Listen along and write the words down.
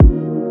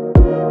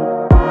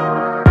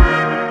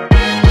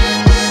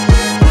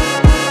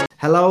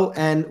Hello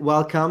and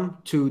welcome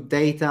to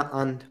Data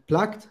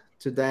Unplugged.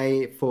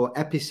 Today for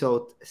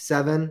episode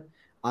 7,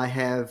 I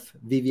have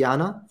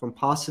Viviana from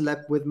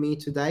parcellab with me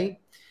today.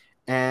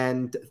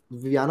 And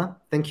Viviana,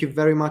 thank you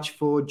very much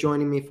for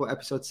joining me for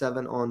episode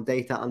 7 on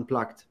Data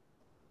Unplugged.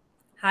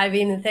 Hi,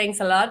 Vin. Thanks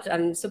a lot.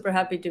 I'm super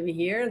happy to be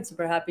here and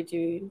super happy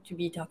to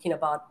be talking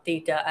about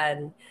data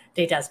and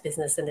data as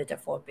business and data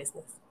for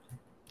business.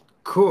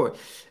 Cool.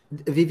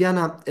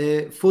 Viviana,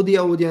 for the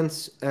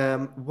audience,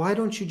 why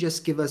don't you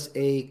just give us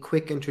a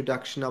quick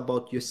introduction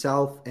about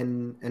yourself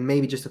and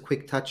maybe just a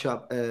quick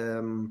touch-up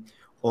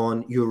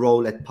on your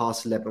role at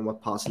parcellab and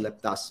what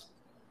parcellab does?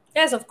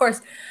 Yes, of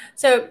course.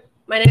 So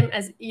my name,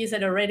 as you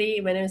said already,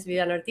 my name is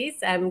Viviana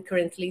Ortiz. I'm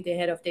currently the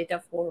head of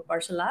data for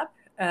parcellab.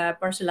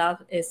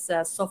 Parcellab is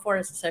a software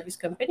as a service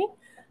company.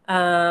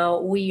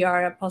 We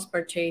are a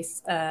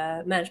post-purchase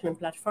management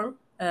platform.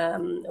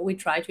 We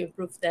try to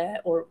improve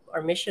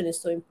our mission is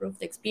to improve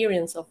the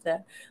experience of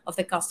the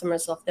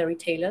customers of the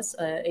retailers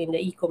in the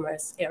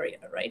e-commerce area,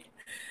 right?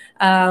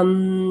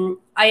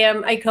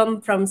 I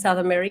come from South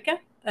America.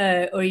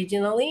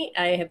 Originally,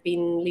 I have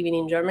been living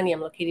in Germany.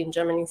 I'm located in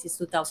Germany since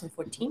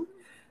 2014.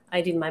 I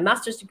did my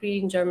master's degree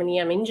in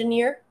Germany. I'm an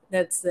engineer.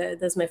 That's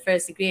my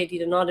first degree. I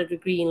did another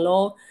degree in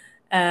law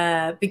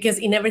because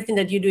in everything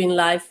that you do in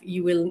life,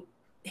 you will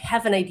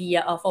have an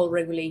idea of all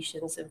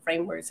regulations and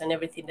frameworks and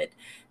everything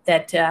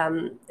that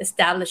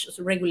establishes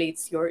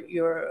regulates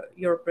your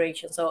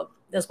operation. So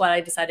that's why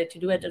I decided to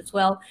do it as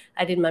well.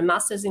 I did my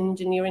master's in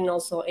engineering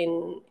also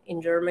in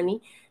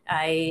Germany.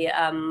 I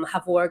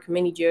have worked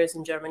many years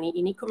in Germany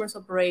in e-commerce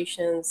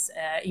operations,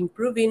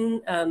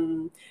 improving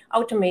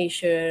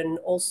automation,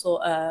 also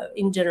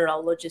in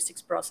general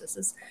logistics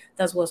processes.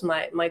 That was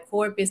my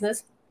core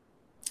business.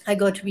 I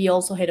got to be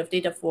also head of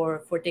data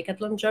for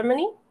Decathlon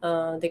Germany.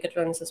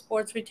 Decathlon is a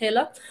sports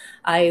retailer.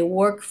 I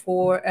worked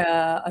for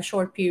a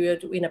short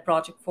period in a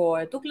project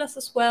for Douglas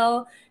as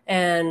well.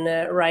 And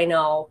right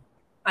now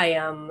I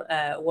am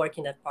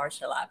working at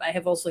parcellab. I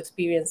have also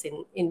experience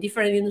in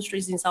different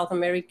industries in South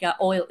America,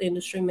 oil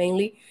industry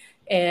mainly,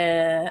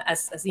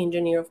 as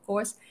engineer, of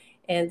course.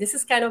 And this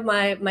is kind of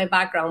my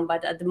background.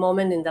 But at the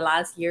moment, in the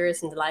last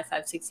years, in the last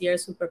 5-6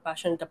 years, super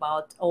passionate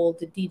about all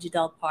the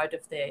digital part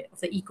of the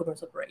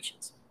e-commerce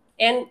operations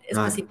and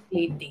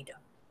specifically data.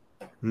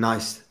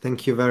 Nice.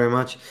 Thank you very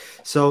much.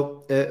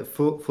 So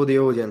for the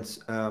audience,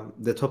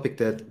 the topic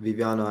that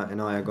Viviana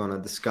and I are going to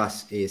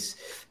discuss is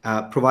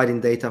providing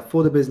data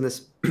for the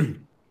business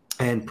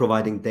and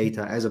providing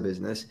data as a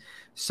business.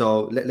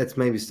 So let's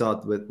maybe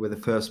start with the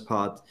first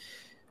part.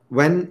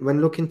 When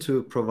looking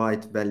to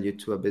provide value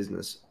to a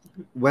business,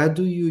 where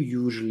do you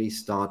usually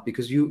start?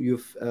 Because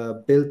you've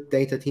built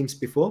data teams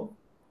before.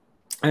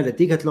 And at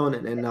Decathlon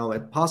and now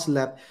at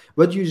parcellab,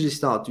 where do you usually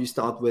start? Do you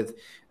start with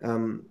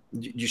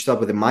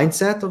the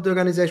mindset of the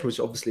organization, which is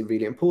obviously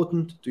really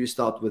important? Do you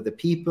start with the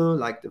people,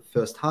 like the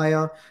first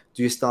hire?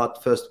 Do you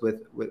start first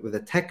with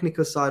the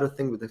technical side of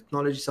things, with the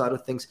technology side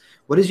of things?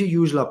 What is your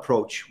usual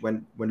approach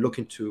when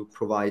looking to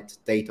provide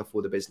data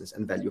for the business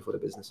and value for the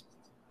business?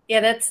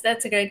 Yeah,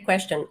 that's a great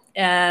question.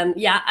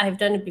 Yeah, I've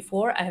done it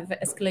before. I have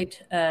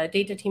escalated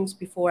data teams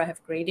before. I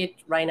have created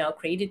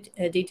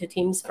data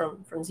teams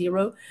from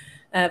zero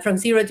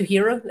to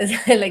hero,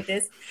 like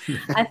this.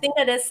 I think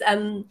that is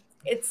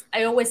it's.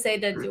 I always say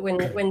that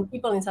when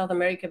people in South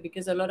America,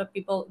 because a lot of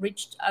people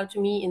reached out to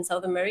me in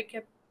South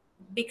America,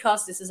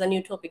 because this is a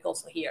new topic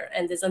also here,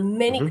 and there's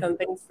many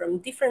companies from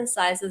different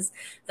sizes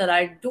that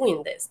are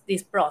doing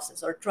this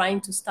process or trying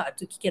to start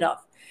to kick it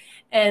off.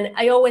 And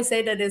I always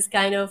say that it's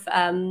kind of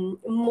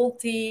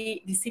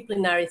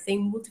multidisciplinary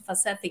thing,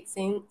 multifaceted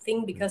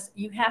thing, because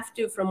you have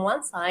to, from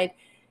one side,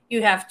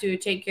 you have to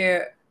take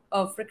care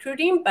of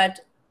recruiting,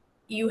 but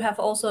you have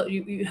also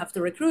you have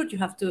to recruit, you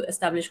have to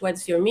establish what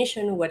is your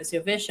mission, what is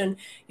your vision,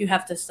 you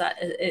have to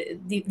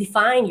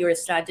define your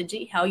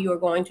strategy, how you're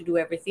going to do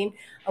everything,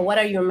 what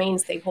are your main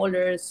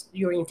stakeholders,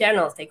 your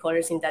internal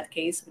stakeholders in that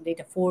case,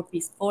 data for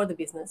the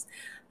business.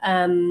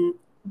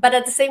 But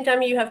at the same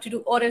time, you have to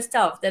do other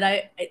stuff that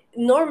I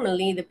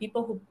normally the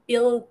people who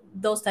build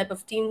those type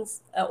of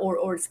teams or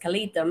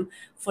escalate them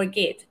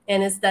forget,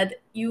 and it's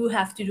that you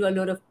have to do a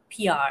lot of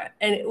PR.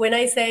 And when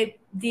I say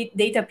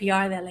data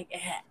PR, they're like,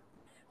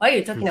 what are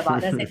you talking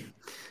about? I said,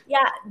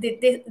 yeah,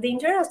 the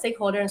internal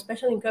stakeholder,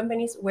 especially in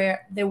companies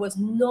where there was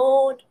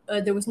no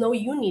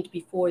unit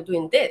before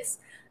doing this.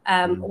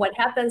 What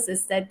happens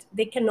is that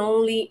they can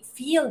only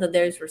feel that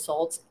there's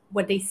results,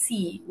 what they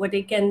see, what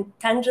they can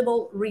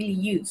tangible really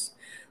use.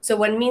 So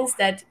what means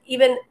that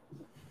even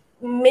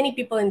many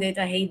people in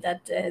data hate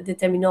that the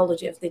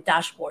terminology of the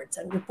dashboards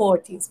and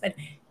reportings, but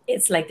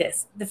it's like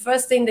this. The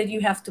first thing that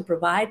you have to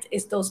provide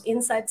is those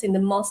insights in the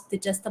most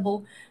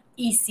digestible,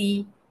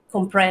 easy,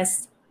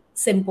 compressed,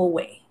 simple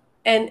way.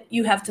 And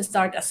you have to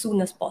start as soon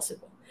as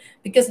possible.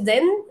 because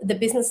then the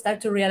business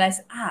start to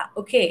realize,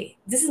 okay,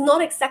 this is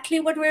not exactly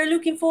what we're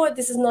looking for.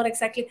 This is not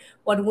exactly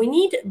what we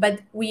need, but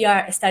we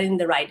are starting in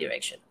the right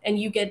direction. And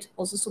you get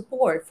also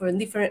support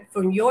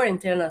from your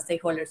internal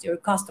stakeholders, your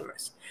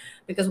customers.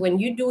 Because when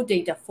you do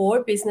data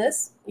for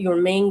business, your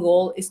main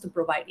goal is to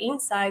provide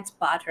insights,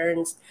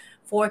 patterns,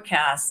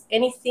 forecasts,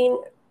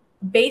 anything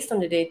based on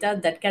the data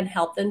that can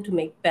help them to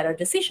make better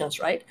decisions,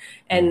 right?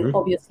 And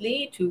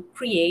obviously to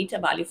create a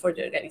value for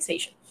the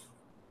organization.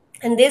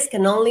 And this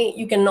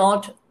you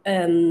cannot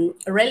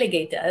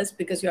relegate us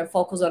because you are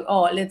focused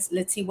on,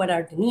 let's see what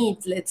are the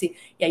needs. Let's see.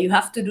 Yeah, you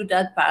have to do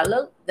that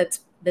parallel.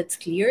 That's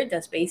clear.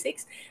 That's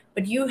basics.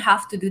 But you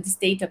have to do this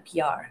data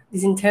PR,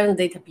 this internal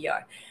data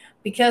PR,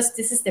 because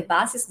this is the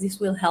basis. This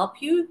will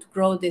help you to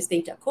grow this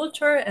data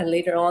culture, and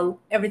later on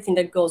everything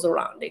that goes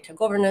around data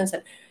governance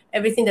and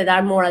everything that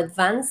are more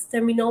advanced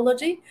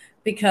terminology,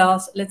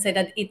 because let's say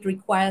that it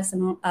requires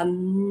a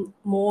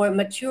more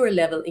mature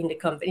level in the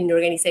company, in the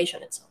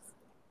organization itself.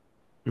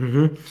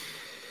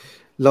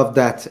 Love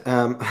that.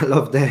 I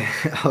love the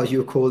how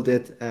you called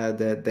it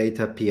the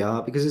data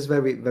PR, because it's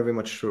very, very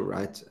much true,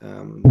 right?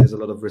 There's a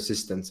lot of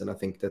resistance, and I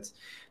think that's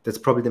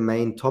probably the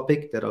main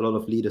topic that a lot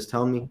of leaders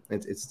tell me.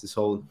 It's this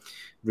whole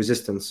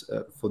resistance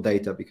for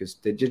data, because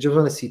they just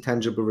want to see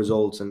tangible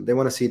results, and they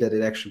want to see that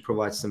it actually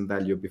provides some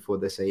value before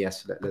they say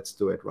yes, let's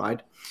do it,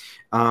 right?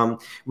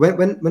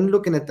 When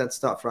looking at that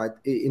stuff, right,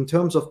 in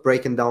terms of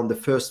breaking down the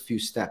first few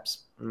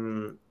steps,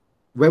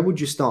 where would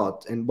you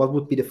start, and what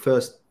would be the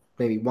first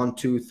maybe 1,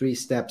 2, 3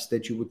 steps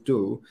that you would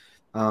do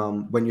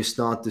when you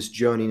start this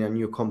journey in a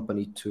new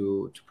company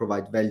to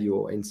provide value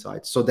or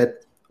insights, so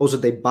that also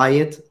they buy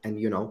it, and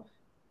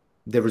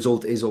the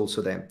result is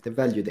also there, the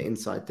value, the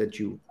insight that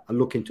you are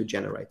looking to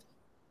generate?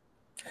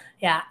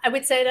 Yeah, I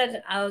would say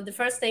that the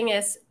first thing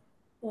is,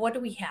 what do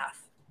we have?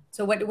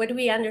 So what do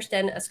we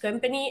understand as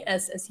company,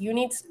 as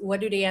units? What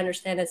do they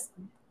understand as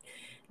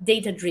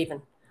data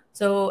driven?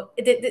 So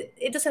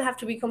it doesn't have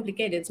to be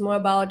complicated. It's more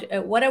about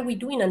what are we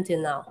doing until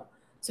now.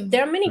 So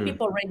there are many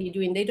people already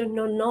doing. They don't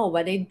know,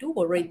 but they do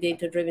already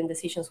data-driven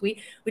decisions.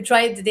 We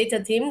try, the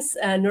data teams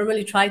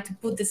normally try to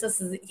put this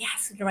as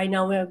yes, right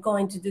now we are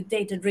going to do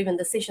data-driven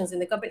decisions in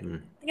the company.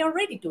 They are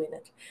already doing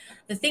it.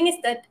 The thing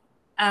is that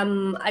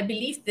I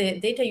believe the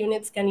data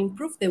units can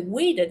improve the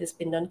way that it's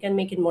been done, can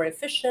make it more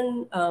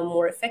efficient,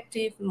 more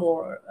effective,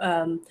 more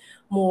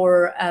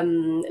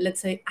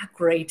let's say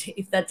accurate,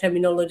 if that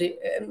terminology,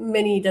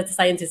 many data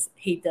scientists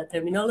hate that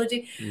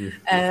terminology,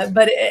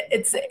 but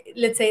it's,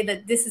 let's say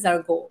that this is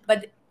our goal.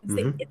 But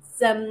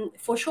it's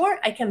for sure,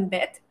 I can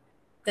bet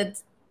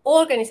that all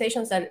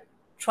organizations that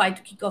try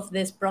to kick off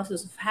this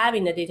process of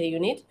having a data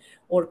unit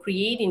or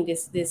creating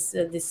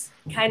this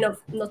kind of,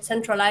 not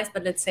centralized,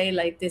 but let's say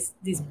like this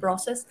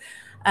process,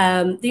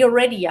 they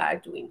already are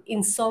doing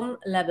in some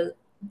level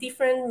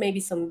different,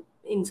 maybe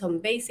in some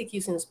basic,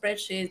 using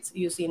spreadsheets,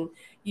 using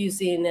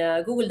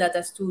Google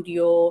Data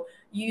Studio,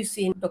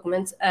 using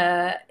documents.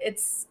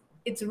 It's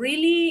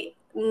really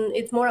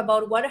it's more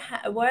about what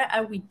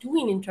are we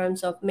doing in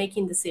terms of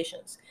making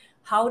decisions.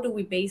 How do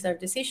we base our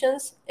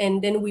decisions?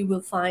 And then we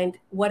will find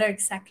what are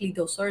exactly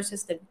those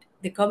sources that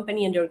the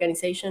company and the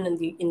organization and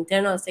the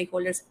internal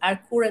stakeholders are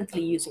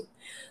currently using.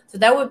 So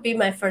that would be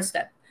my first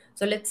step.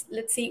 So let's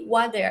see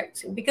what they are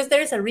using, because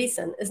there is a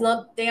reason. It's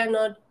not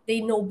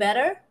they know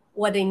better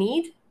what they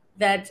need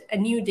than a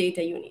new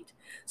data unit.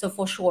 So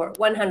for sure,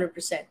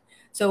 100%.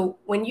 So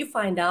when you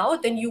find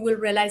out, then you will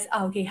realize,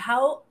 okay,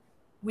 how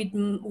with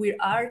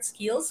our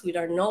skills, with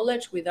our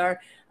knowledge, with our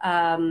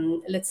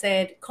let's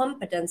say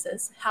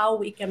competences, how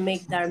we can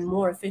make that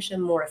more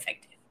efficient, more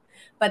effective.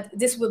 But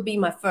this will be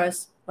my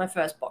first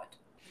point.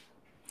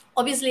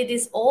 Obviously,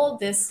 this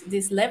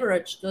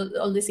leverage,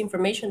 all this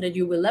information that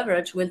you will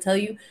leverage will tell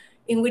you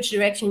in which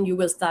direction you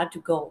will start to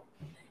go,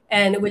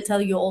 and it will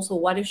tell you also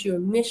what is your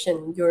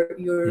mission,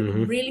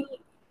 really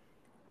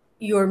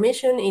your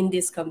mission in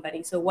this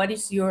company. So what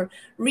is your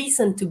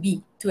reason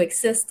to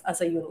exist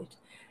as a unit?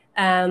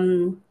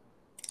 And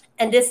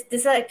this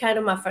is kind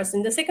of my first.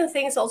 And the second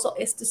thing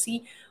is to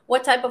see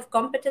what type of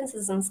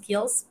competences and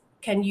skills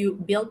can you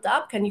build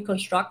up, can you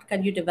construct,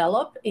 can you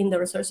develop in the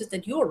resources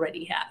that you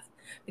already have.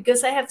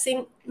 Because I have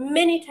seen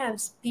many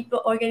times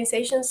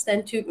organizations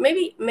tend to,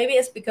 maybe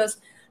it's because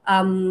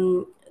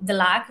the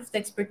lack of the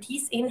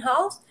expertise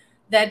in-house,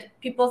 that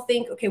people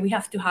think, okay, we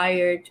have to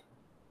hire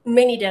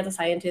many data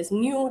scientists,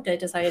 new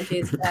data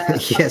scientists,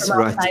 Yes, from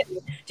right. outside,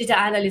 data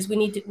analysts. We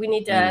need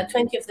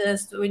 20 of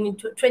this. We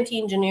need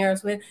 20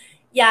 engineers.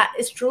 Yeah,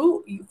 it's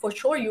true. For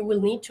sure, you will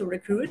need to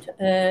recruit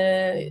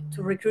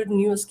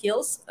new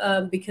skills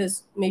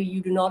because maybe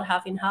you do not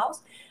have in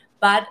house.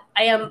 But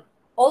I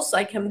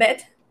can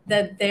bet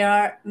that there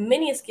are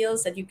many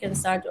skills that you can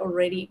start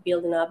already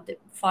building up,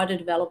 further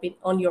developing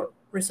on your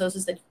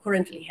resources that you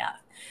currently have.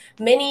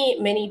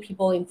 Many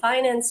people in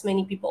finance,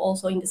 many people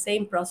also in the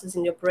same process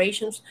in the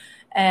operations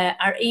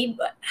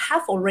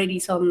have already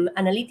some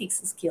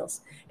analytics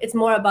skills. It's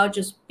more about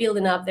just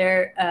building up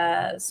their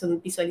some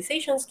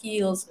visualization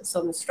skills,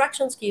 some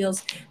instruction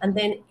skills, and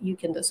then you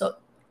can do. So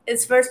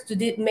it's first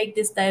to make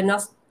this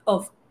diagnosis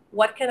of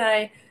what can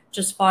I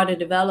just further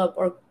develop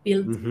or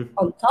build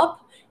on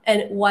top,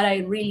 and what I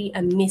really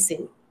am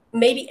missing.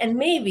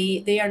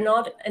 Maybe they are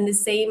not in the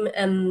same,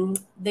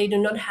 they do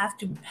not have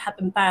to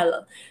happen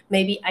parallel.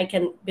 Maybe I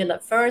can build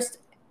up first,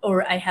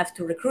 or I have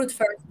to recruit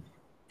first.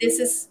 This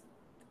is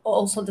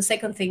also the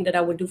second thing that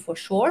I would do for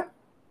sure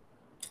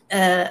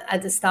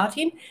at the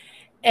starting.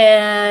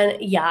 And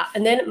yeah,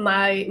 and then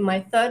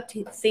my third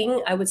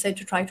thing, I would say,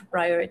 to try to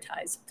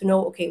prioritize, to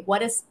know, okay,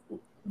 what is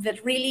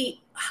that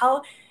really,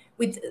 how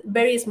with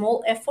very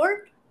small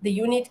effort the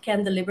unit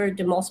can deliver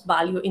the most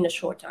value in a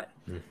short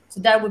time. So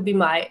that would be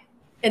my,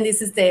 and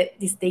this is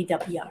this data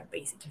PR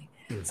basically.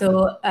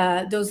 So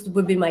those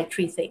would be my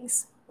three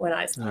things when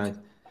I start. Right.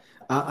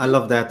 I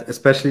love that,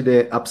 especially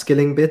the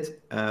upskilling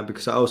bit,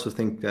 because I also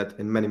think that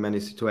in many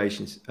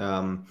situations,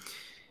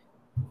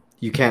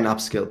 you can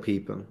upskill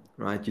people,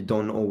 right? You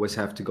don't always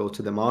have to go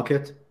to the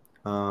market.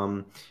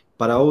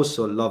 But I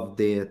also love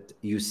that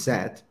you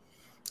said,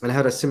 and I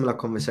had a similar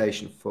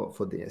conversation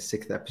for the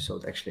sixth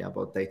episode actually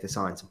about data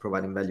science and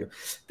providing value,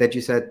 that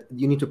you said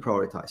you need to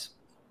prioritize.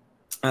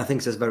 I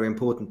think that's very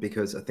important,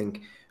 because I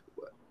think,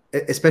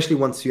 especially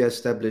once you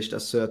established a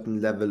certain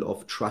level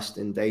of trust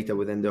in data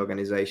within the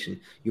organization,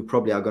 you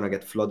probably are going to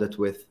get flooded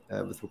with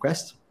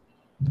requests.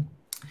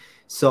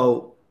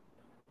 So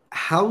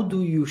how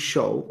do you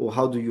show, or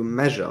how do you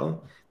measure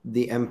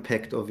the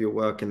impact of your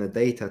work in the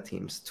data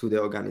teams to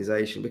the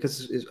organization?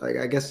 Because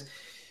I guess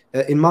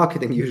in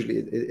marketing,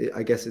 usually,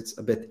 I guess it's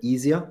a bit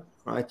easier,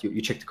 right?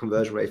 You check the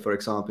conversion rate, for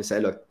example,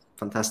 say, look,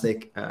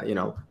 fantastic,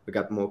 we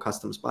got more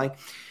customers buying.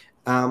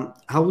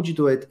 How would you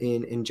do it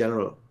in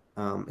general,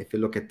 if you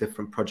look at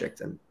different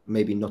projects, and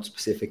maybe not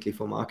specifically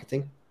for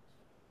marketing?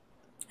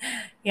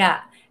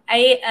 Yeah,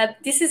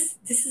 this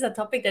is a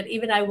topic that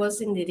even I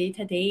was in the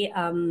data day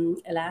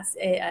last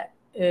at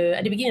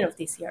the beginning of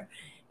this year,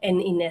 and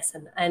in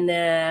Essen, and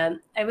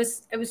I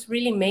was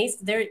really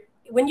amazed there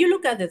when you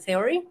look at the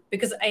theory,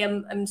 because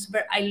I'm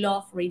super, I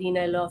love reading,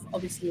 I love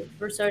obviously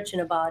researching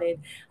about it.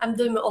 I'm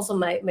doing also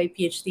my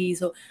PhD,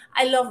 so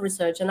I love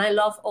research and I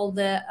love all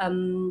the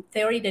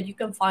theory that you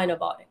can find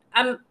about it.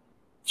 I'm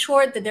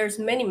sure that there's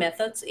many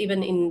methods.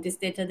 Even in this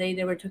data day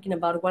they were talking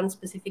about one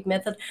specific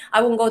method.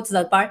 I won't go to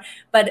that part,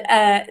 but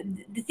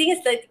the thing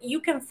is that you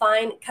can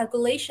find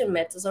calculation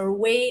methods, or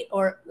way,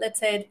 or let's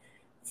say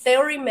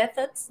theory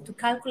methods, to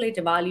calculate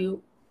the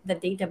value that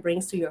data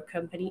brings to your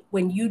company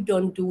when you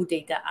don't do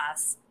data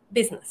as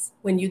business,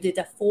 when you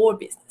data for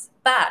business.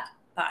 But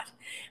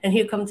and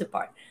here comes the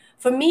part,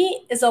 for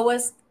me it's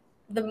always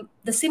the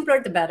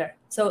simpler the better.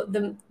 So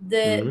the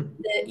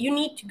you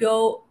need to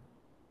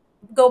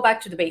go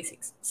back to the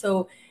basics.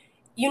 So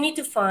you need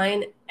to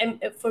find, and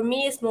for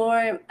me it's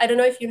more, I don't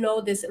know if you know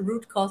this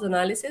root cause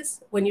analysis,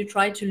 when you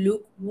try to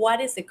look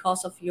what is the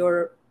cause of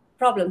your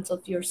problems,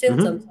 of your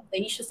symptoms, of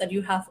the issues that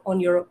you have on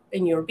your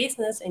in your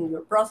business, in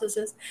your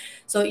processes.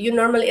 So you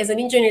normally, as an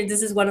engineer,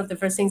 this is one of the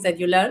first things that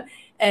you learn,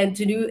 and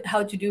to do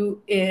how to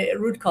do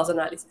root cause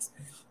analysis.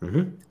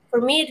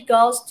 For me it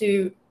goes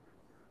to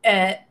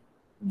uh,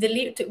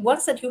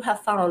 once that you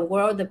have found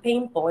where are the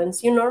pain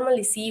points, you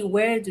normally see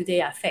where do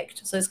they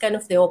affect. So it's kind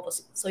of the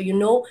opposite. So you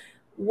know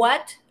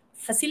what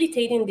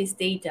facilitating this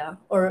data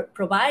or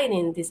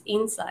providing these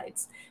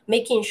insights,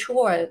 making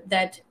sure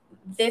that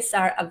these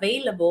are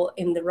available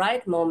in the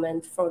right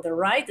moment for the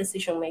right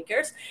decision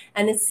makers,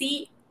 and then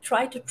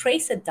try to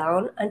trace it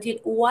down until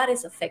what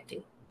is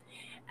affecting,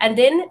 and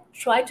then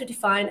try to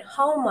define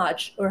how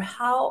much, or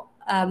how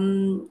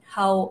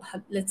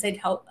let's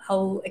say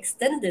how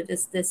extended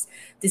is this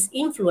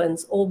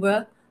influence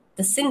over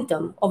the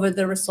symptom, over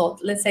the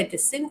result, let's say the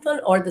symptom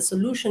or the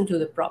solution to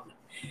the problem.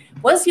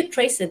 Once you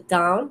trace it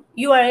down,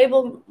 you are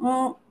able,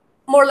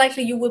 more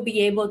likely you will be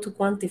able to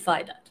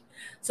quantify that.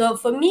 So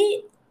for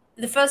me,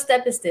 the first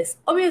step is this.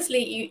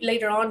 Obviously,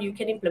 later on you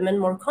can implement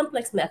more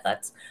complex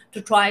methods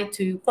to try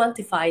to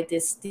quantify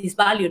this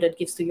value that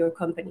gives to your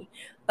company.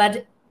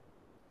 But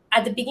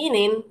at the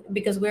beginning,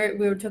 because we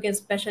were talking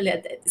especially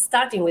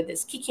starting with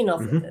this, kicking off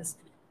with this,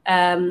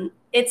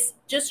 it's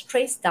just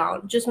trace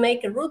down, just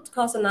make a root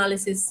cause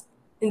analysis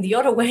in the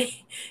other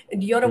way,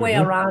 the other way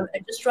around. I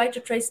just try to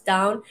trace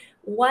down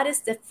what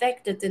is the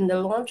effect that in the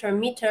long term,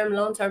 mid-term,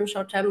 long term,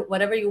 short term,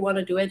 whatever you want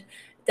to do it,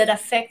 that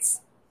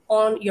affects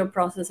on your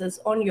processes,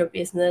 on your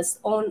business,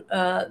 on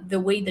the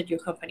way that your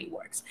company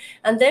works.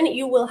 And then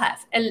you will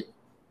have, and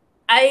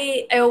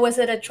I always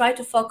said I try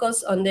to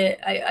focus on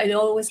I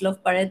always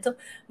love Pareto.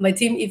 My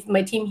team, if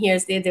my team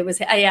hears that, they will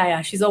say,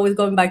 yeah, she's always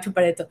going back to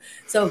Pareto.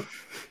 So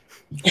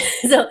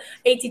so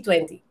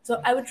 80-20.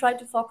 So I would try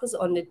to focus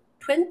on the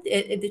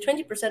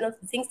 20% of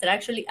the things that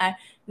actually are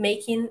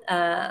making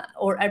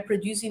or are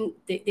producing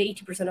the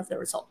 80% of the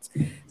results.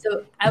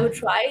 So I would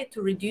try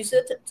to reduce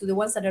it to the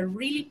ones that are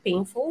really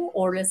painful,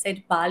 or let's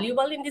say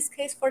valuable in this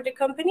case for the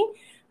company,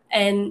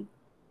 and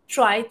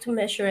try to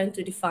measure and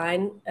to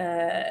define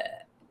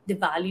the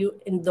value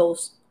in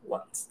those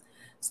ones.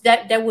 So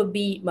that would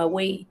be my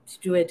way to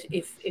do it.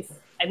 If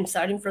I'm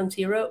starting from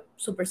zero,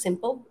 super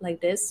simple like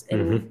this,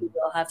 and we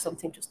will have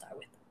something to start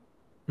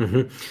with.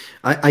 Mhm.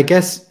 I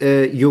guess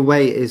your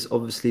way is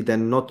obviously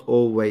then not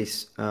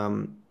always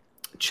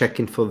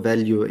checking for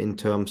value in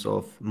terms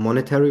of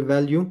monetary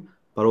value,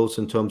 but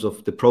also in terms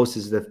of the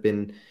processes that have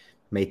been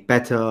made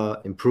better,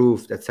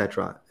 improved,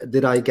 etc.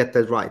 Did I get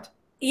that right?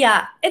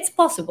 Yeah, it's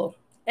possible.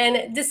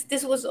 And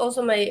this was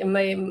also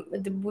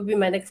would be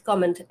my next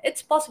comment.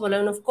 It's possible,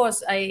 and of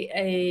course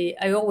I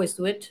always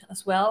do it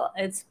as well.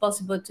 It's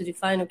possible to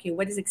define, okay,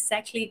 what is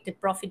exactly the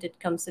profit that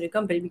comes to the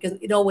company, because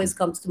it always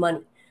comes to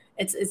money.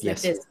 It's like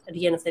Yes. this at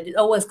the end of the day. It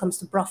always comes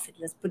to profit.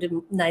 Let's put it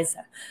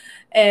nicer.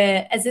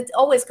 As it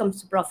always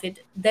comes to profit,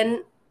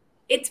 then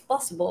it's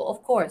possible,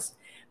 of course.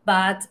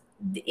 But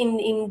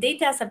in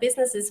data as a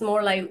business, it's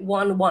more like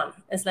one.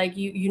 It's like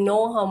you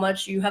know how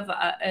much you have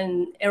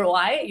an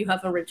ROI, you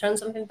have a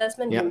returns of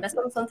investment, you Yeah. invest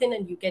on something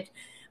and you get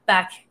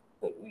back.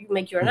 You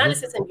make your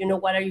analysis and you know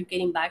what are you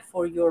getting back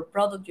for your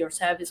product, your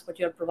service, what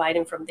you're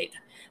providing from data.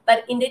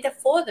 But in data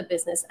for the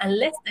business,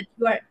 unless that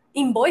you are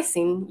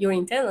invoicing your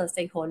internal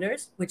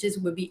stakeholders, which is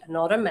would be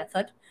another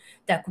method,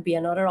 that could be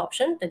another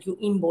option that you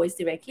invoice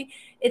directly.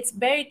 It's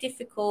very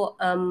difficult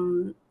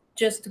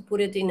just to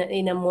put it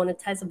in a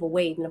monetizable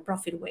way, in a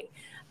profit way.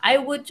 I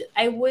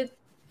would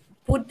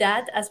put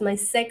that as my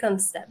second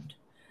step.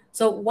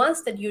 So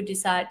once that you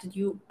decide that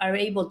you are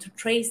able to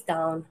trace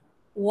down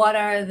what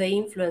are the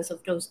influence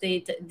of those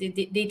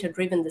data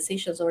driven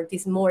decisions, or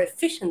these more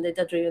efficient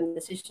data driven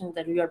decisions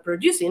that you are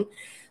producing,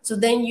 so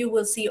then you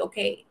will see,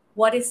 okay,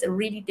 what is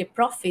really the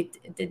profit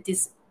that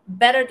these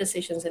better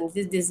decisions and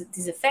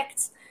these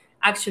effects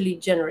actually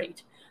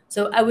generate.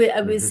 So I will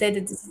Mhm. say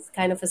that this is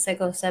kind of a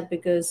second step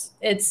because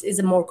it's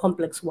a more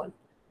complex one.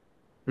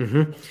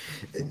 Mhm.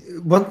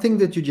 One thing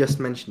that you just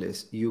mentioned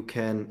is you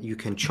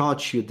can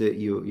charge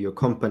your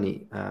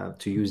company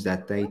to use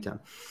that data.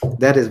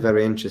 That is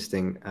very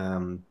interesting.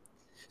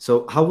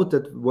 So how would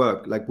that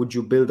work? Like, would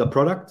you build a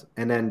product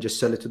and then just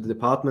sell it to the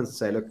departments?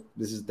 Say, look,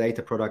 this is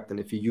data product, and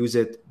if you use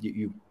it,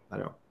 you I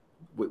don't know,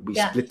 we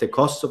Yeah. split the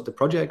costs of the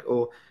project,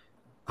 or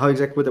how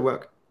exactly would it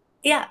work?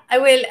 Yeah, I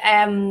will.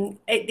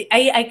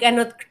 I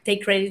cannot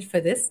take credit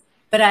for this,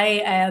 but I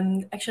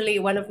actually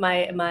one of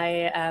my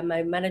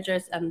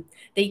managers,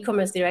 the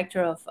e-commerce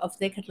director of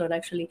Decathlon,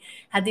 actually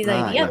had this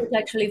Ah, idea, yeah. which I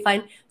actually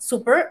find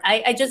super.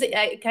 I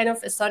kind of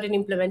started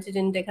implemented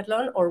in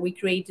Decathlon, or we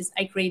create this.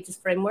 I create this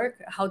framework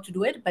how to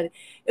do it, but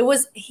it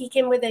was he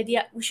came with the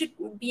idea we should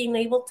be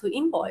able to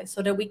invoice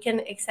so that we can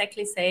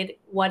exactly say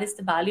what is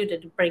the value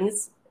that it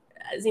brings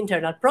as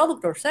internal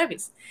product or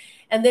service.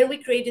 And then we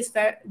create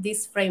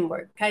this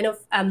framework kind of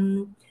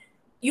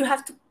you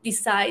have to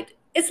decide.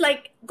 It's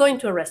like going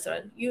to a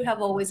restaurant. You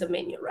have always a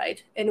menu,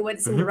 right? And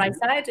what's in the Hmm. right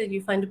side, and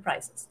you find the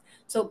prices.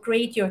 So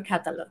create your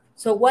catalog.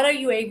 So what are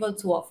you able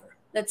to offer?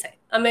 Let's say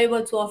I'm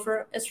able to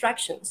offer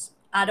extractions,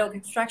 ad hoc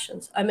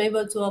extractions. I'm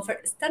able to offer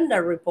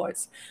standard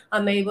reports.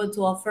 I'm able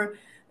to offer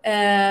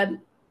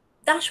um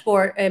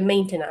dashboard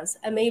maintenance.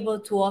 I'm able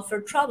to offer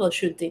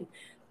troubleshooting.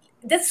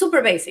 That's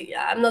super basic.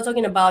 I'm not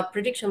talking about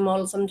prediction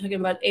models. I'm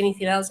talking about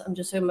anything else. I'm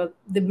just talking about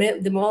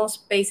the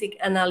most basic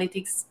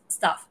analytics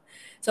stuff.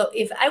 So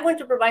if I want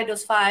to provide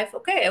those five,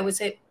 okay, I would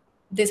say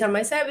these are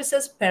my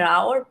services per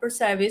hour per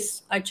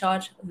service. I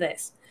charge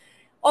this.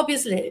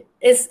 Obviously,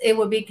 it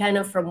will be kind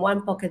of from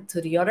one pocket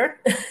to the other.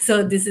 So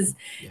this is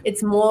Yeah.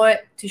 it's more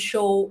to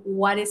show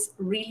what is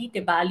really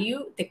the value,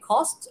 the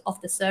cost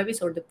of the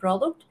service or the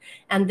product,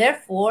 and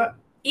therefore,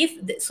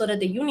 so that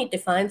the unit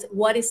defines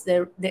what is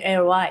the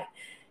ROI.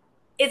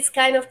 It's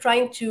kind of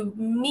trying to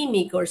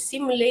mimic or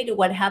simulate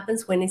what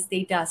happens when it's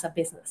data as a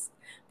business.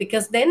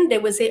 Because then they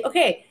will say,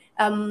 okay,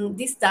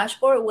 this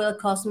dashboard will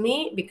cost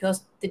me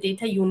because the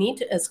data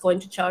unit is going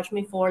to charge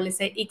me for, let's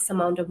say, X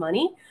amount of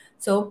money.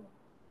 So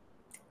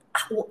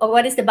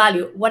what is the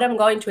value? What I'm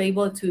going to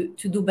able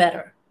to do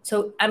better?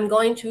 So I'm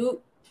going to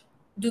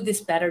do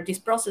this better, this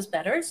process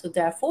better. So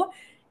therefore,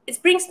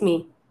 it brings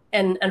me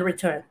an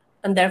return,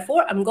 and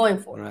therefore I'm going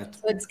for it. Right.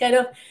 So it's kind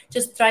of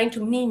just trying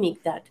to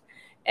mimic that,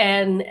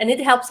 and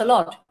it helps a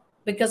lot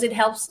because it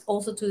helps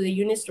also to the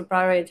units to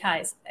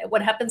prioritize.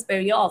 What happens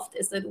very often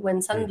is that when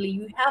Mm. suddenly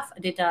you have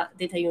a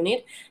data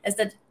unit, is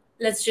that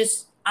let's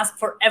just ask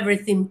for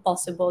everything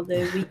possible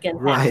that we can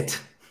have. Right.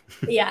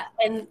 Yeah,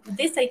 and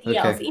this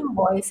idea of Okay.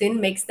 invoicing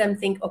makes them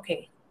think,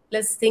 okay,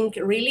 let's think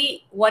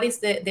really what is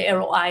the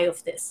ROI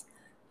of this.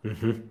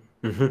 Hmm.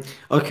 Hmm.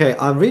 Okay,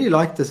 I really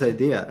like this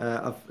idea.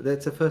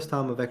 That's the first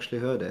time I've actually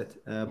heard it,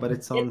 but it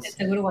It's sounds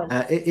a good one.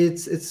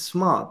 it's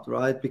smart,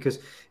 right? Because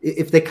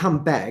if they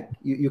come back,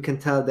 you can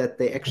tell that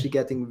they're actually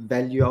getting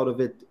value out of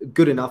it,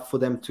 good enough for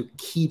them to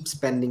keep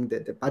spending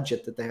the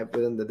budget that they have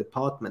within the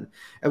department,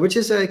 which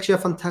is actually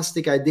a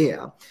fantastic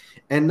idea.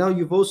 And now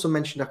you've also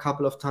mentioned a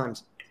couple of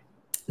times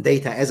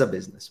data as a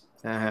business,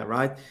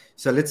 right?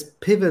 So let's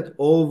pivot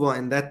over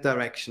in that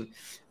direction,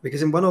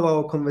 because in one of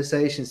our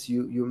conversations,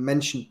 you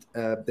mentioned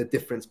the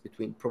difference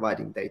between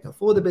providing data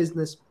for the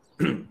business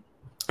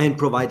and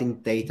providing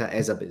data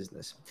as a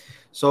business.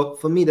 So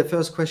for me, the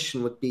first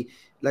question would be,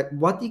 like,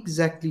 what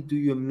exactly do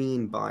you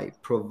mean by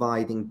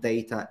providing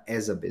data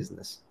as a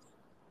business?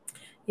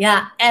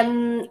 Yeah,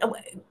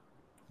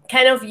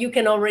 kind of you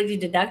can already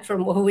deduct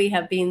from what we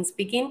have been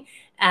speaking.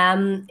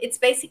 It's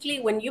basically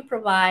when you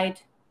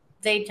provide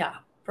data,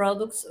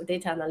 products, or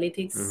data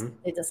analytics,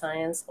 data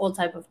science, all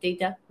type of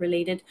data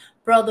related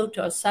product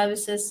or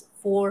services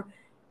for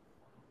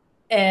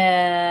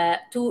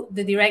to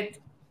the direct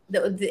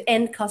the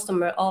end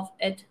customer of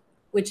it,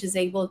 which is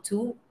able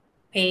to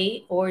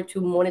pay or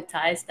to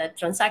monetize that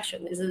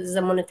transaction. This is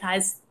a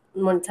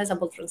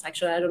monetizable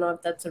transaction. I don't know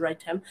if that's the right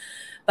term,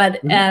 but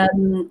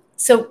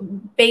so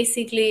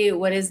basically,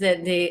 what is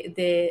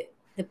the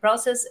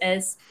process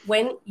is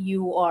when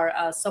you are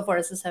a software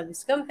as a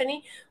service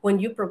company, when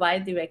you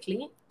provide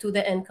directly to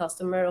the end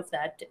customer of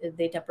that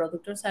data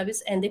product or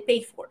service, and they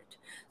pay for it.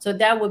 So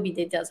that would be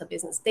data as a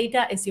business.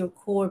 Data is your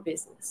core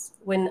business.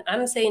 When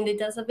I'm saying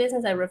data as a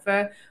business, I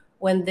refer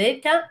when the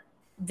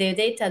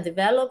data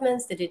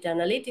developments, the data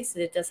analytics,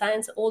 the data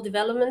science, all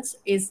developments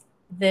is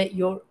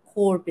your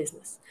core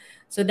business.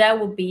 So that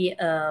would be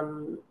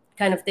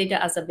kind of data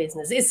as a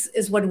business.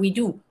 Is what we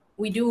do.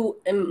 We do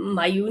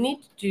my unit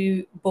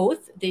do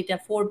both data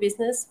for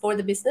business, for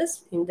the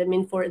business,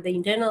 for the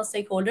internal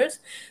stakeholders,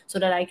 so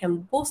that I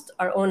can boost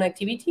our own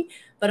activity,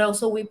 but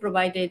also we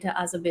provide data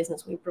as a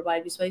business. We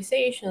provide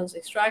visualizations,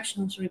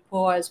 extractions,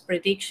 reports,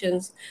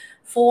 predictions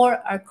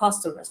for our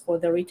customers, for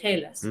the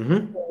retailers,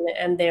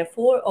 and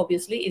therefore,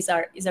 obviously, is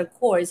our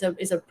core, is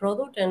a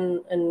product,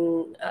 and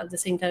at the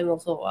same time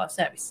also a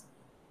service.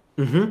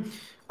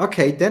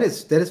 Okay, that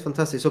is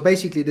fantastic. So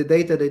basically, the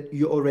data that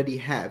you already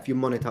have, you're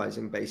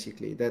monetizing.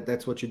 Basically,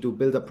 that's what you do.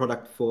 Build a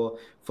product for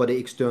the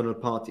external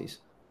parties.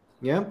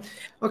 Yeah.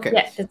 Okay.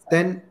 Yeah, that's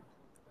then,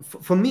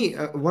 for me,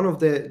 one of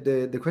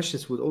the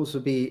questions would also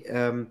be,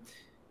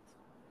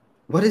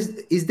 what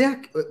is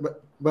there?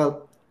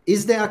 Well,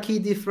 is there a key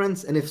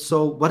difference? And if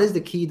so, what is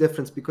the key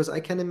difference? Because I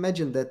can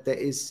imagine that there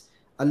is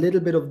a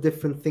little bit of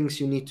different things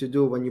you need to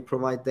do when you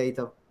provide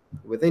data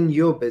within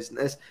your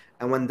business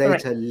and when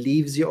data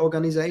leaves your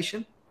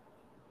organization.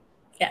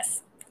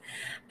 Yes.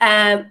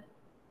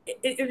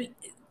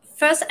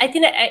 First, I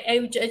think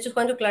I just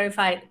want to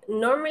clarify.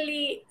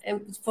 Normally,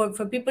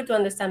 for people to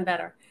understand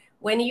better,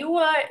 when you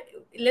are,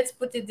 let's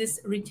put it this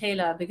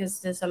retailer,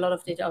 because there's a lot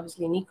of data,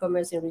 obviously, in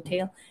e-commerce and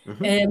retail.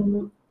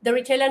 The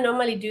retailer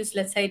normally does,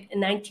 let's say,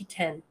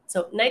 90-10.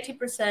 So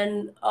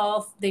 90%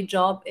 of the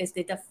job is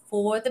data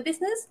for the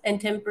business, and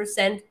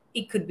 10%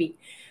 it could be.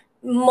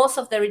 Most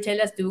of the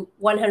retailers do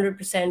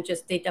 100%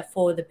 just data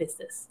for the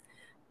business,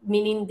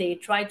 meaning they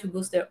try to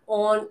boost their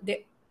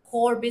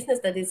core business.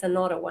 That is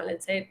another one,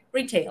 let's say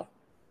retail,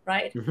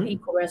 right?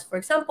 E-commerce, for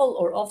example,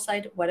 or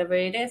offsite, whatever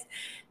it is,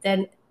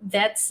 then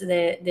that's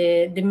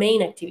the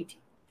main activity.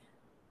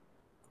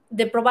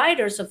 The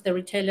providers of the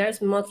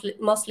retailers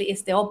mostly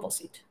is the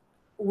opposite.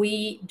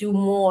 We do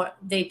more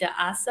data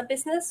as a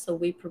business, so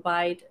we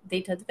provide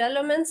data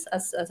developments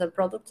as a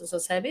product, as a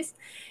service.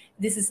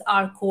 This is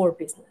our core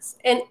business,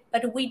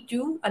 but we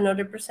do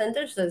another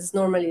percentage that is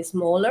normally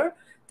smaller,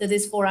 that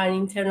is for our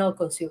internal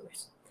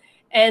consumers.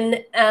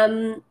 And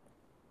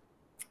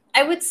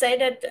I would say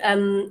that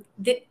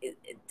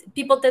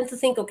people tend to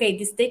think, okay,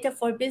 this data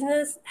for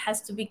business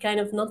has to be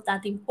kind of not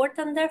that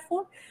important,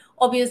 therefore.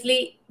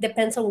 Obviously,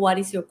 depends on what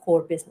is your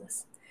core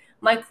business.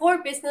 My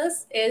core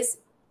business is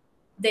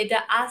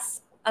data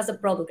as a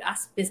product,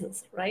 as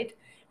business, right?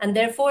 And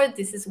therefore,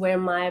 this is where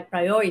my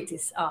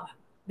priorities are,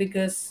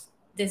 because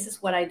this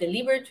is what I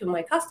deliver to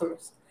my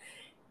customers.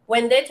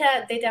 When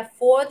data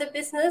for the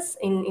business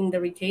in the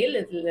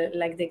retail,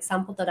 like the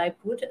example that I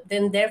put,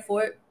 then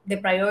therefore the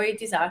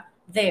priorities are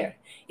there.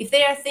 If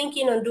they are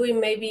thinking on doing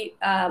maybe,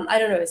 I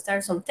don't know,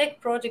 start some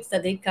tech projects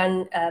that they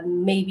can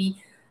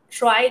maybe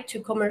try to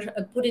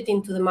put it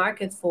into the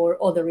market for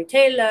other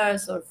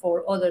retailers or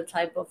for other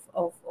type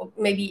of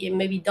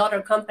maybe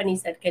daughter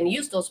companies that can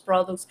use those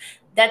products,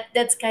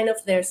 that's kind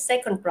of their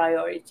second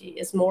priority.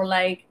 Is more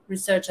like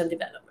research and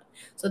development.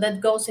 So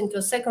that goes into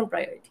a second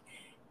priority.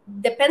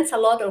 Depends a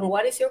lot on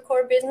what is your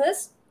core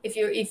business.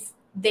 If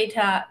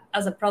data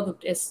as a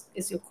product is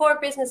your core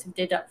business, if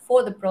data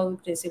for the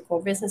product is your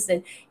core business,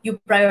 then you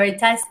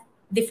prioritize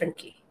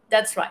differently.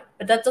 That's right.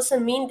 But that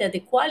doesn't mean that the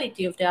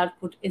quality of the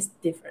output is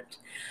different.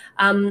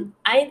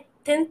 I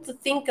tend to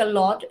think a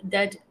lot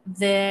that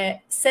the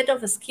set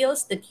of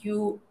skills that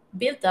you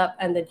build up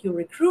and that you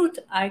recruit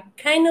are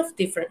kind of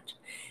different.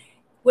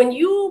 When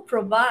you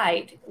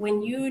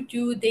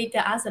do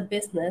data as a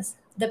business,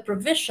 the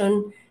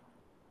provision,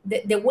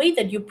 the way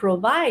that you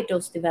provide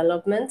those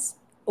developments,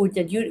 or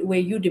where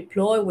you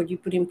deploy, where you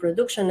put in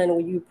production, and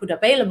where you put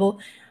available,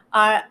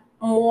 are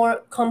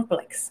more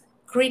complex,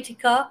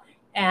 critical,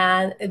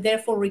 and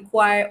therefore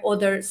require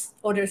other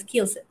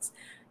skill sets.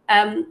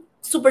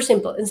 Super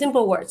simple, in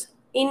simple words.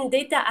 In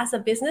data as a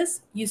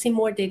business, you see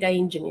more data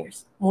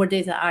engineers, more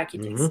data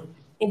architects.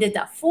 In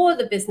data for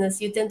the business,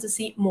 you tend to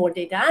see more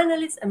data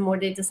analysts and more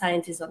data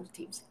scientists on the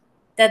teams.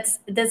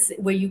 That's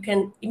where you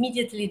can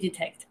immediately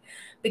detect,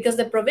 because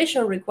the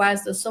provision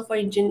requires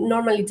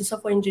normally the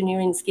software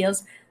engineering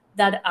skills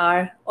that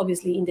are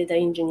obviously in data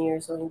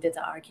engineers or in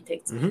data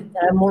architects,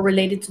 that are more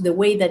related to the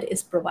way that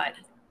is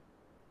provided,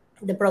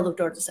 the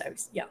product or the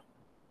service. Yeah.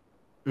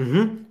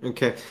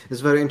 Okay, it's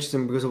very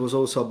interesting because I was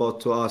also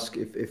about to ask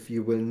if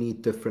you will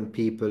need different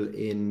people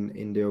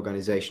in the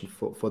organization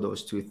for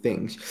those two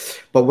things.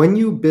 But when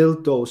you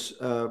build those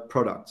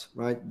products,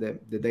 right,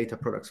 the data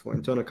products for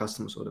internal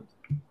customers or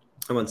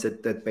the ones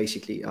that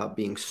basically are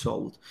being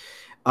sold,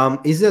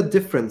 is there a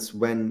difference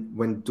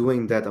when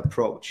doing that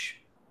approach?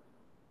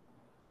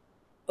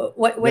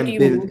 What do when you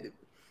build mean?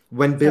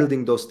 when Sorry.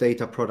 building those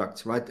data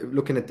products, right?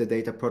 Looking at the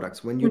data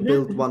products, when you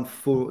build Mm-hmm. one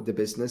for the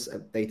business,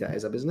 data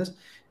as a business,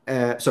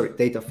 sorry,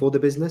 data for the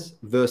business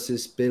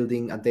versus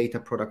building a data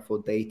product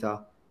for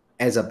data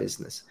as a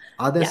business,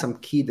 are there Yeah. some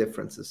key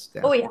differences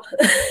Oh there? yeah,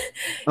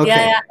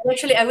 yeah, yeah. Okay. And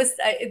actually,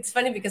 it's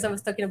funny because I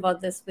was talking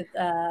about this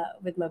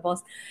with my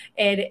boss,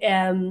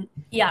 and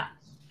yeah,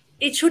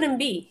 it shouldn't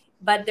be.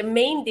 But the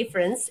main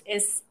difference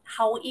is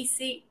how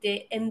easy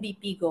the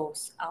MVP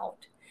goes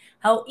out,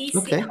 how easy,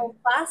 Okay. how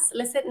fast.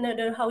 Let's say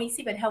not how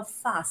easy, but how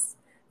fast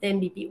the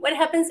MVP. What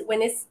happens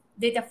when it's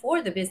data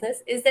for the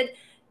business is that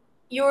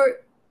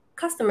your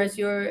customers,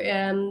 your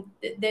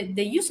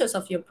the users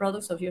of your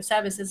products, of your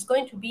services, is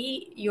going to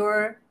be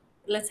your,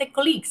 let's say,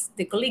 colleagues,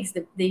 the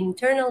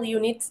internal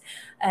units.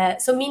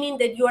 So meaning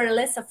that you are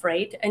less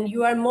afraid and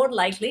you are more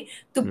likely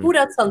to put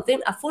Mm, out something,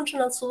 a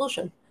functional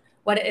solution.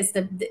 What is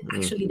mm,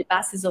 actually the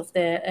basis of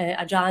the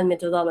agile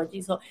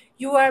methodology? So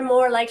you are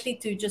more likely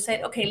to just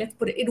say, okay, let's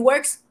put it. It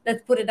works.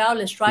 Let's put it out.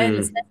 Let's try it.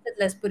 Let's mm, test it.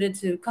 Let's put it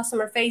to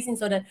customer facing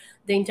so that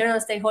the internal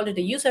stakeholder,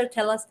 the user,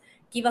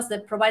 give us the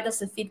provide us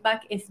the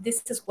feedback if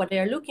this is what they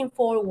are looking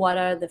for, what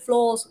are the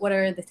flaws, what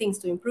are the things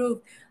to improve,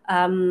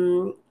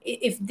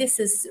 if this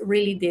is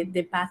really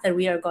the path that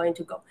we are going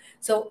to go.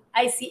 So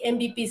I see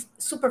MVPs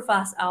super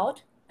fast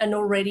out and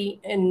already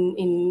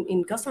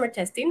in customer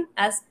testing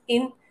as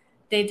in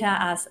data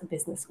as a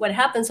business. What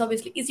happens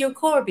obviously is your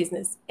core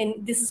business, and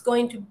this is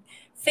going to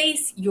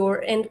face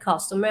your end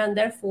customer, and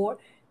therefore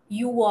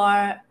you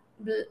are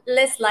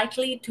less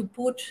likely to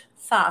put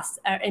fast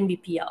our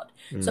MVP out.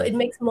 So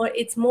mm,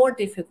 it's more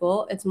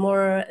difficult. It's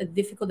more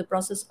difficult the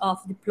process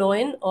of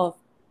deploying, of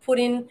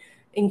putting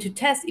into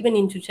test, even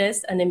into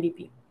test an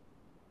MVP,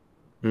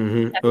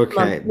 a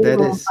okay, that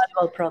minimum is,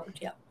 viable product.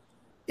 Yeah.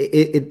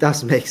 it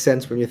does make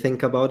sense when you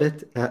think about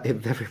it. It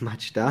very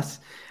much does.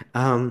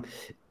 um,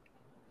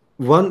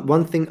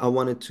 one thing I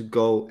wanted to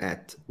go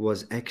at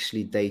was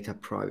actually data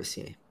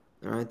privacy,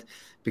 right?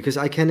 Because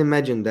I can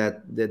imagine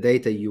that the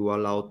data you are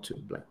allowed to,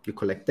 like, you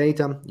collect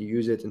data, you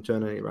use it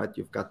internally, right?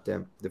 You've got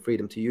the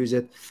freedom to use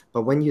it.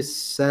 But when you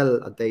sell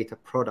a data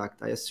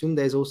product, I assume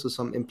there's also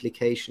some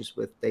implications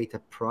with data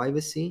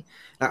privacy.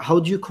 Like, how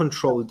do you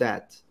control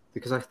that?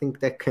 Because I think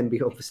that can be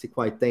obviously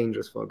quite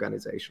dangerous for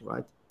organization,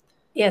 right?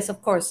 Yes,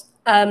 of course.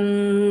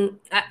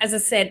 As I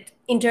said,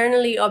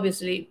 internally,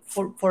 obviously,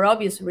 for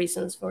obvious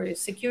reasons, for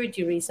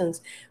security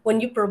reasons, when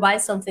you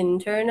provide something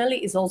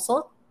internally, is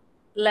also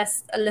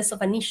less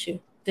of an issue,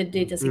 the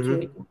data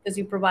security, Mm-hmm. because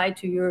you provide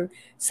to your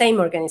same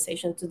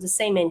organization, to the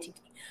same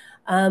entity.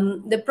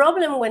 The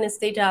problem when it's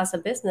data as a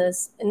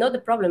business, not the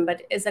problem,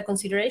 but it's a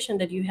consideration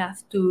that you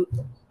have to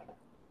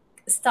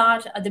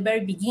start at the very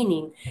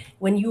beginning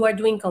when you are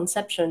doing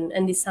conception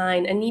and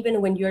design, and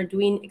even when you are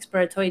doing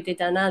exploratory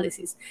data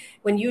analysis.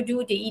 When you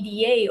do the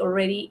EDA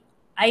already,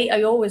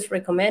 I always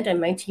recommend, and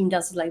my team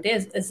does it like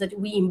this, is that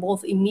we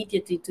involve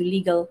immediately to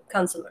legal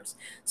counselors.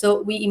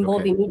 So we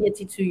involve Okay.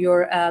 immediately to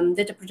your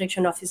data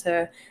protection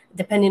officer,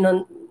 depending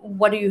on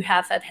what do you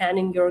have at hand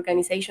in your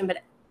organization.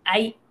 But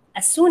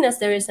as soon as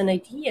there is an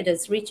idea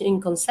that's reaching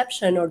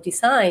conception or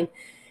design,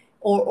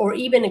 or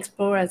even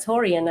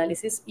exploratory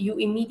analysis, you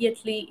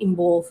immediately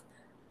involve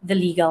the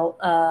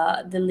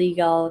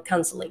legal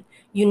counseling.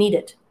 You need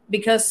it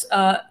because,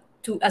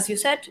 as you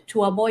said,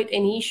 to avoid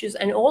any issues,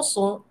 and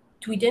also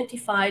to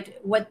identify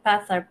what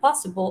paths are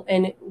possible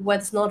and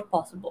what's not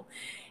possible,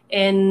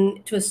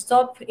 and to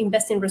stop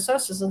investing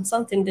resources on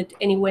something that,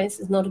 anyways,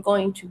 is not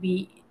going to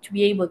be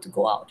able to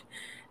go out.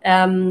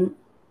 Um,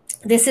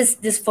 this is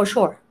this for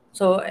sure.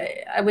 So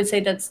I would say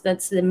that's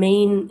the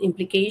main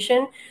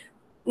implication.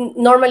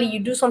 Normally you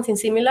do something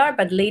similar,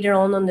 but later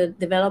on the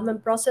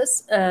development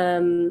process,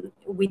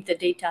 with the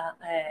data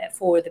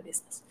for the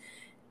business.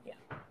 Yeah.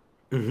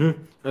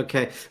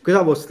 Okay, because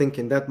I was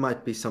thinking that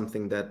might be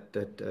something that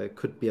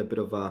could be a bit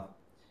of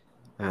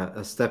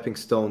a stepping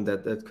stone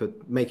that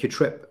could make you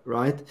trip,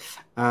 right?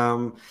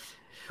 Um,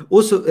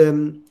 Also,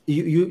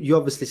 you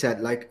obviously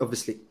said, like,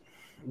 obviously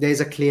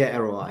there's a clear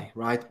ROI,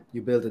 right?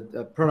 You build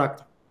a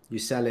product, you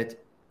sell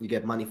it, you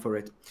get money for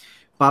it.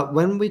 But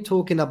when we're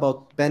talking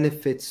about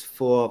benefits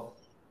for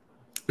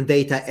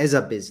data as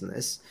a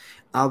business,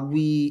 are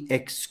we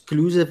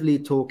exclusively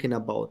talking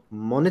about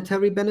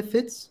monetary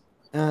benefits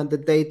the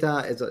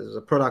data as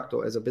a product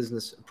or as a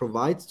business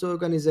provides to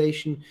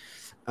organization?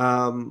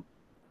 Um,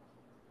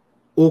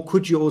 or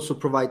could you also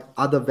provide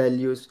other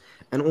values?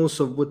 And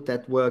also, would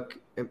that work?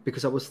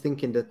 Because I was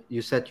thinking that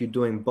you said you're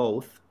doing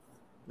both,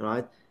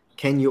 right?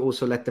 Can you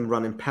also let them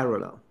run in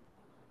parallel?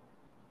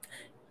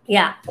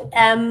 Yeah.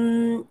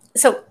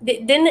 So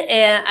then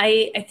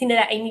I think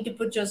that I need to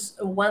put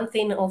just one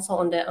thing also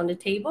on the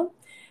table,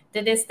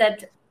 that is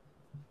that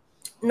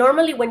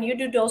normally when you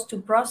do those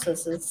two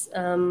processes,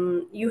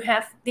 you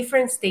have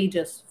different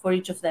stages for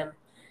each of them.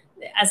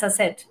 As I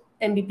said,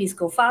 MVPs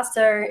go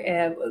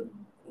faster.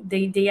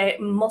 They are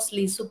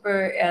mostly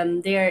super.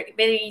 They are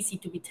very easy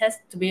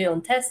to be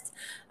on tests.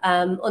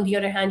 On the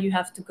other hand, you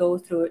have to go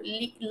through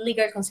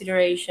legal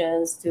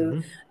considerations,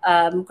 to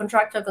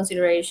contractual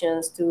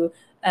considerations, to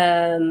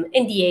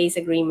NDAs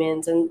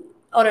agreements, and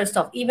other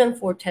stuff, even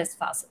for test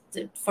phase,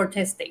 for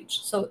test stage.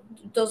 So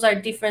those are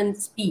different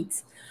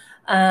speeds,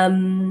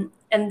 and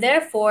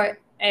therefore.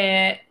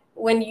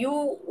 When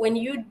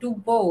you do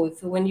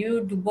both,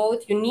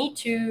 you need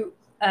to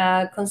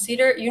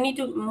consider, you need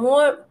to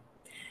more,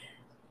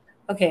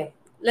 okay,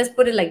 let's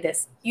put it like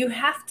this. You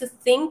have to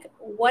think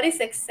what is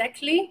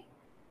exactly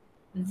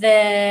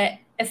the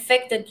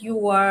effect that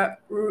you are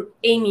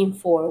aiming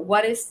for.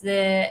 What is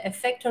the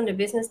effect on the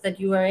business that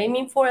you are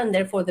aiming for, and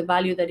therefore the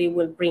value that it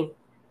will bring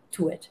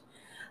to it.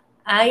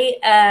 I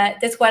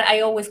That's why I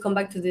always come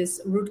back to this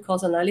root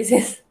cause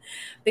analysis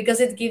because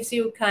it gives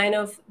you kind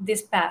of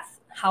this path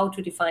how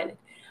to define it.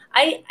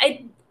 I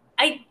I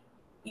I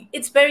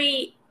it's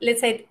very,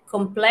 let's say,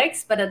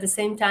 complex, but at the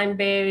same time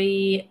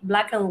very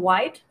black and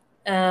white.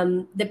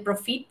 The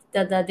profit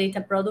that the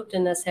data product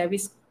and the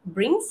service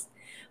brings,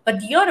 but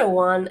the other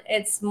one,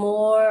 it's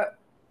more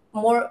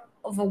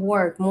of a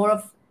work, more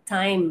of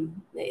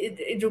time.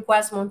 It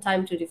requires more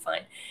time to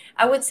define.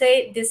 I would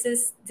say this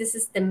is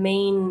the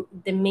main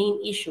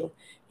issue.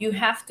 You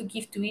have to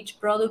give to each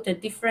product a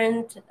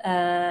different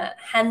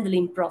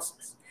handling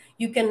process.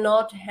 You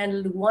cannot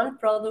handle one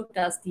product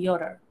as the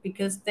other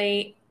because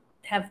they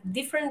have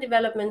different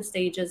development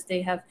stages.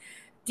 They have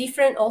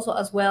different, also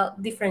as well,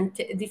 different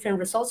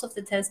results of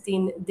the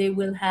testing. They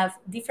will have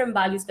different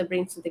values that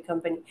brings to the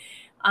company.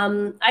 I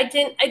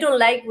don't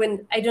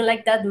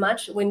like that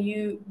much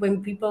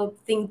when people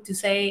think to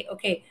say,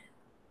 okay,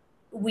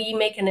 we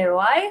make an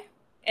ROI,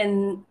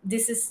 and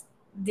this is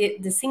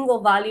the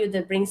single value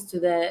that brings to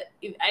the,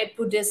 if I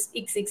put this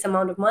x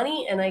amount of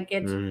money and I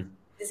get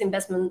this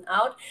investment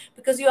out.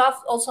 Because you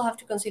also have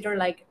to consider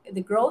like the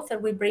growth that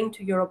we bring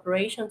to your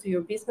operation, to your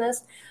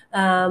business,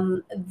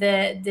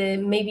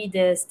 the maybe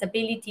the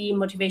stability,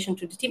 motivation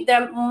to the team.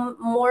 There are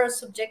more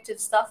subjective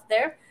stuff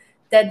there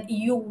that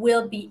you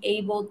will be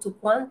able to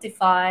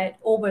quantify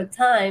over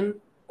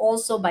time,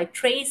 also by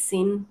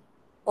tracing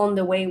on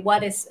the way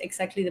what is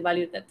exactly the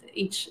value that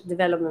each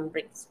development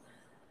brings.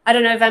 I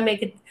don't know if I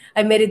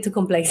made it too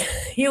complex.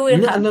 You will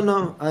No, have no,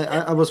 no.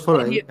 I was when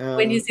following.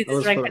 you see I this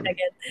was record following.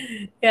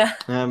 again. Yeah.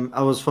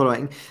 I was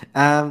following.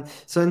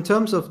 So, in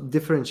terms of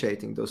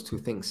differentiating those two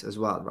things as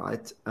well,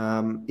 right?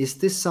 Is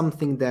this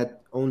something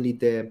that only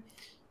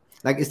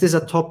is this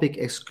a topic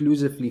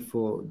exclusively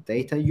for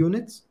data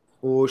units,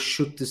 or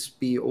should this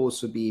be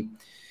also be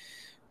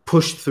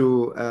pushed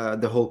through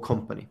the whole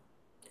company?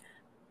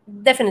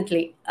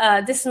 Definitely.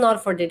 This is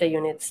not for data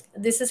units.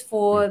 This is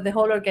for Mm. the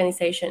whole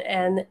organization,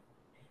 and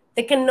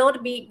they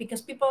cannot be,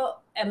 because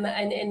people, and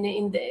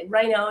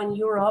right now in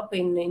Europe,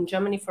 in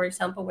Germany, for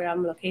example, where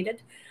I'm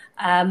located,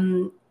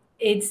 um,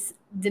 it's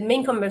the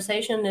main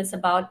conversation is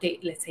about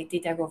let's say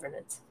data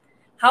governance,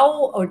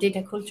 or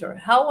data culture.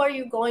 How are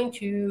you going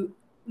to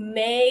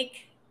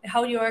make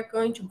how you are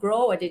going to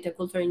grow a data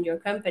culture in your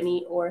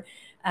company, or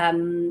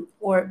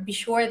be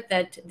sure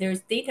that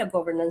there's data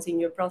governance in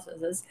your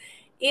processes,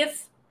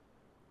 if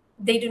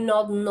they do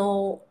not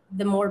know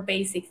the more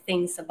basic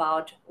things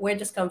about where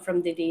does come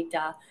from the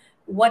data,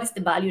 what is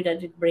the value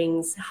that it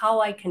brings,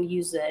 how I can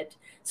use it.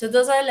 So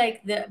those are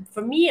like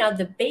for me, are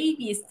the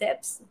baby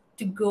steps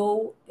to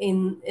go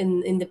in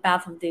the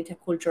path of data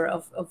culture,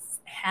 of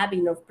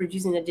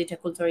producing a data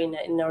culture in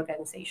an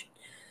organization.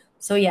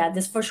 So yeah,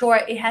 this for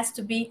sure, it has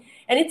to be,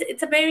 and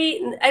it's a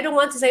very, I don't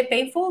want to say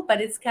painful,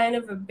 but it's kind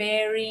of a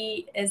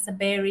very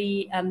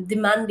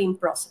demanding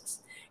process.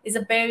 It's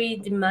a very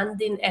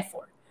demanding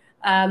effort,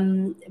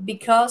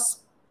 because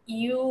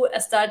you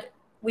start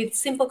with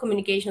simple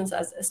communications,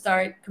 as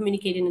start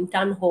communicating in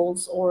town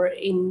halls or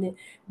in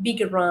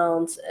bigger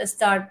rounds,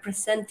 start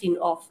presenting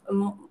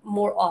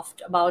more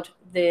oft about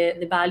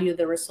the value,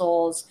 the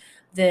results,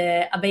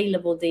 the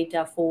available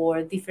data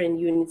for different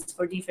units,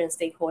 for different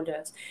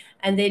stakeholders.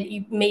 And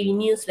then maybe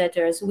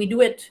newsletters. We do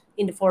it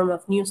in the form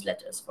of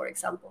newsletters, for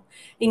example,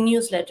 in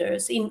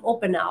newsletters, in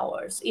open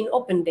hours, in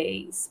open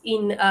days,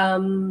 in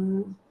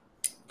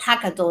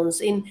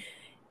hackathons, in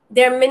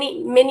there are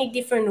many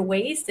different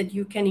ways that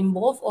you can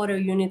involve other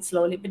units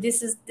slowly. But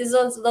this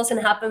also doesn't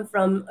happen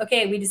from,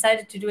 okay, we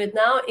decided to do it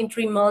now, in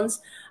 3 months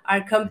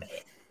our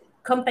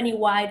company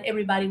wide,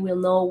 everybody will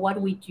know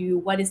what we do,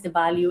 what is the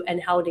value,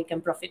 and how they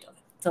can profit of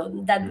it. So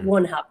that Mm.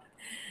 won't happen.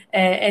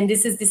 And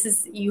this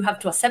is you have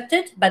to accept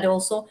it, but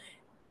also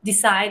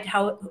decide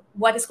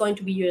what is going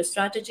to be your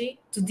strategy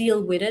to deal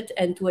with it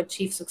and to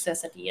achieve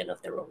success at the end of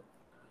the road.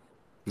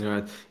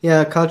 Right.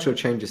 Yeah, cultural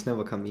changes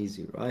never come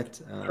easy, right?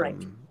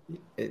 Correct.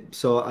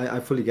 So I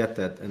fully get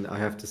that, and I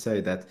have to say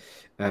that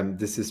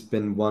this has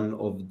been one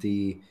of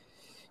the,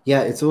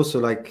 yeah, it's also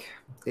like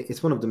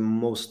it's one of the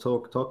most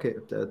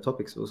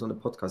topics also on the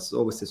podcast. It's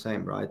always the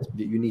same, right?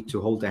 You need to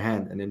hold their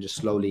hand and then just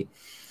slowly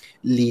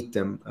lead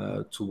them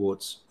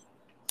towards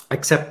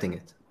accepting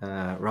it,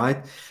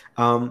 right?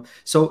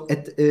 So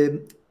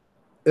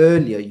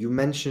earlier you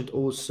mentioned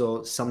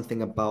also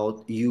something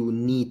about you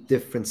need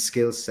different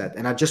skill set,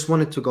 and I just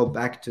wanted to go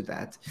back to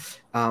that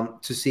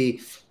to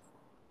see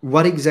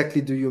what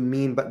exactly do you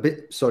mean, but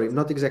sorry,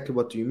 not exactly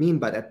what do you mean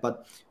by that,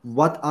 but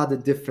what are the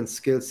different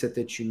skill set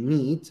that you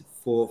need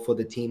for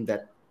the team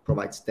that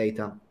provides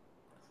data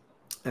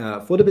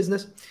for the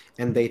business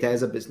and data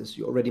as a business?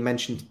 You already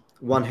mentioned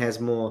one has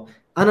more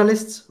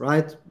analysts,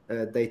 right?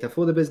 Data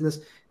for the business.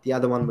 The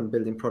other one, when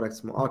building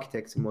products, more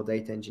architects and more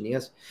data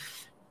engineers.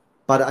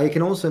 But I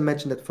can also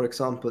imagine that, for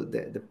example,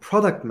 the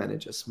product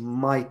managers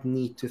might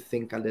need to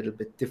think a little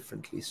bit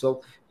differently.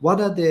 So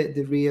what are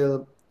the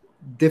real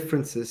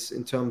differences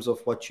in terms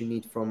of what you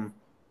need from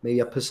maybe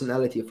a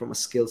personality, from a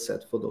skill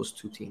set for those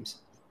two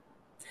teams?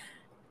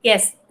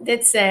 Yes,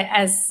 that's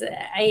as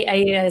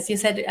you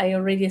said, I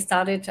already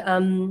started.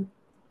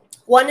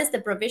 One is the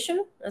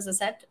provision, as I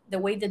said, the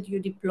way that you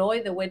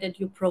deploy, the way that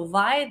you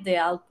provide the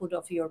output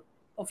of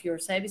your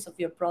service, of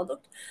your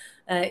product,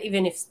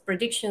 even if it's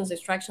predictions,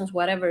 extractions,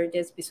 whatever it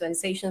is,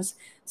 visualizations.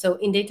 So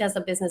in data as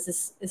a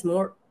business is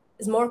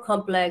more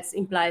complex,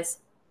 implies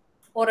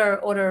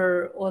other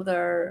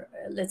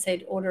let's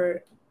say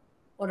other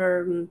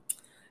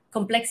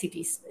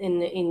complexities in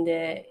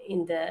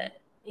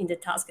the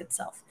task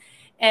itself.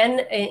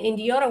 And in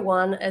the other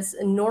one, as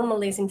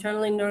normally is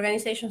internal in the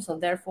organization, so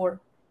therefore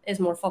is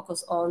more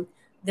focused on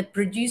the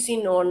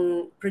producing or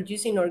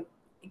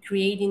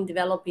creating,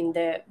 developing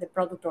the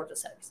product or the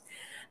service.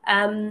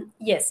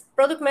 Yes,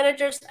 product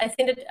managers, I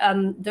think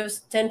that there's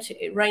tend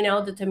to, right now,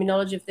 the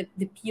terminology of the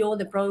PO,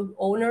 the product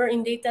owner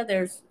in data,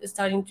 there's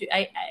starting to,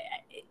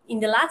 in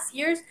the last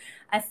years,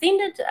 I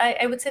think that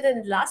I would say that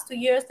in the last 2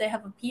 years they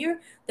have appeared.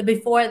 That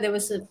before there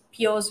was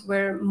POs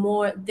were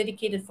more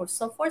dedicated for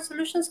software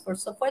solutions, for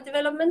software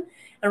development,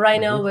 and right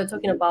now we're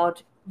talking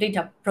about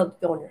data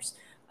product owners.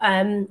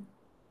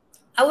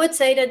 I would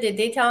say that the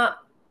data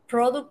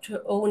product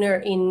owner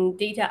in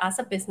data as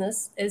a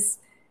business is,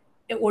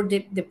 or the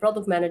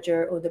product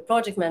manager or the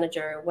project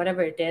manager,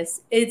 whatever it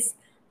is, it's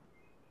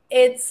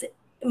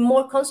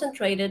more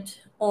concentrated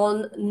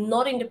on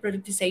not in the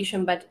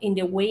productization, but in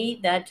the way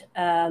that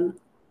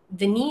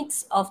the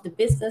needs of the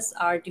business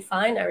are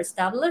defined, are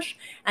established,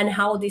 and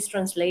how this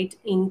translate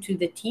into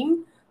the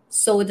team,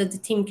 so that the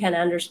team can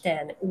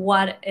understand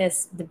what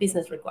is the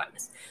business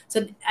requirements.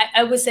 So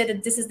I would say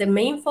that this is the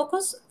main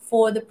focus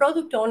for the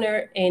product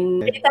owner in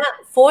data.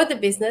 For the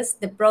business,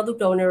 the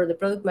product owner or the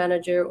product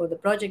manager or the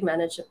project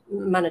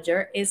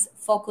manager is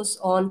focused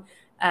on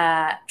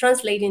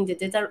translating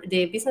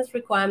the business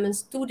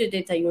requirements to the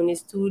data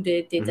units, to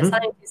the data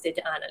scientists,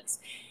 data analysts.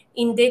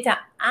 In data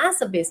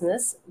as a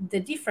business, the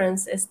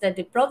difference is that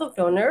the product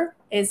owner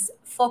is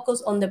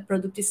focused on the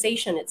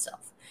productization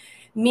itself,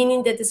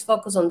 meaning that it's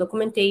focused on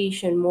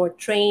documentation, more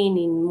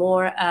training,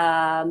 more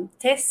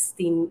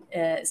testing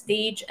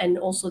stage, and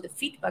also the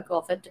feedback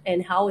of it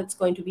and how it's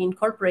going to be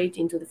incorporated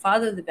into the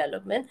further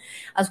development,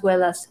 as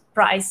well as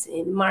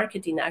pricing,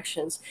 marketing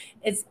actions.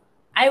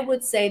 I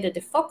would say that the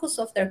focus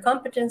of their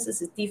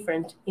competences is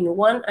different in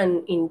one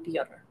and in the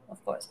other,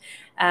 of course.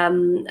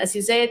 As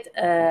you said,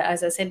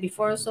 as I said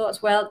before, so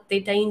as well,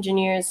 data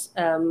engineers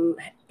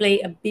play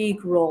a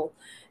big role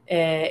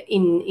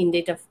in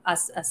data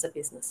as a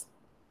business.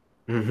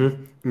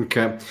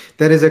 Okay,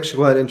 that is actually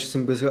quite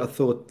interesting, because I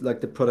thought like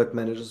the product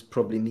managers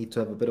probably need to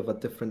have a bit of a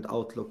different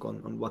outlook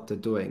on what they're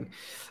doing,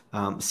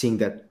 seeing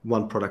that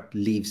one product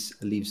leaves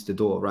the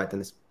door, right,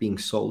 and it's being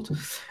sold.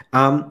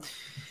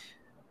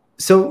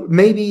 So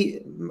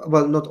maybe,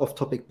 well, not off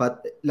topic,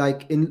 but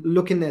like in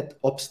looking at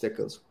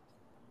obstacles,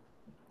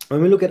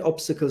 when we look at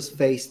obstacles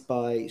faced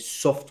by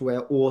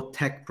software or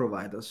tech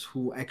providers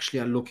who actually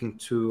are looking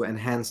to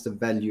enhance the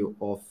value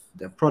of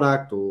their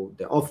product, or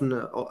they often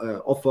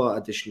offer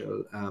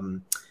additional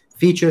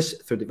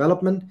features through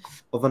development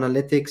of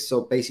analytics,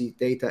 so basic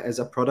data as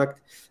a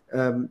product,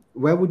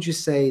 where would you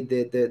say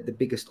the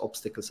biggest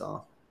obstacles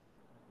are?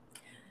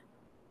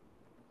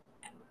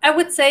 I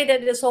would say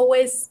that there's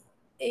always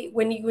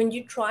when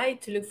you try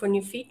to look for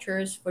new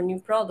features, for new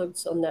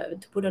products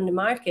to put on the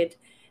market,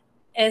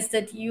 is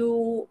that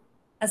you,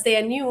 as they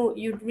are new,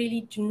 you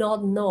really do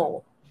not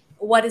know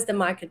what is the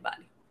market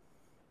value,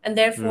 and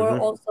therefore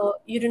also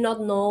you do not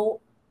know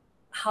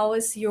how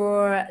is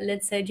your,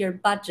 let's say, your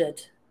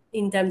budget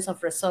in terms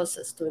of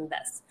resources to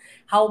invest,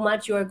 how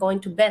much you are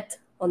going to bet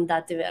on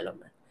that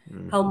development,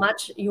 how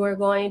much you are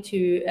going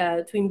to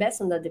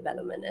invest on that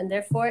development, and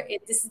therefore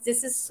this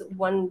is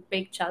one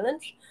big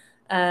challenge.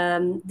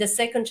 The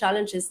second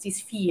challenge is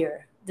this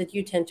fear that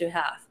you tend to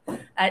have.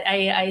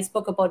 I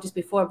spoke about this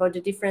before, about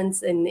the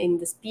difference in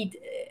the speed,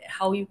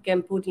 how you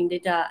can put in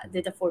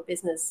data for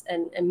business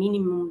and a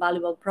minimum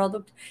valuable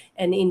product,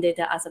 and in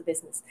data as a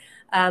business.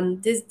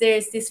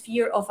 There's this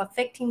fear of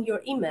affecting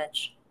your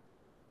image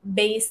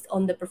based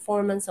on the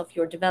performance of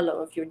your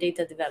development, of your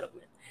data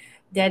development.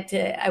 That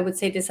I would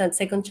say this is a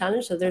second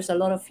challenge. So there's a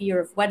lot of fear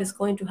of what is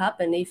going to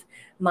happen if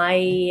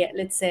my,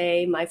 let's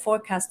say, my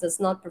forecast does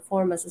not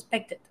perform as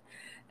expected.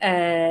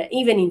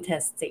 even in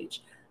test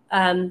stage.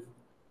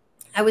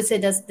 I would say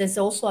there's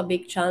also a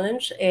big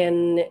challenge,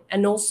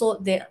 and also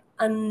the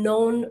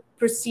unknown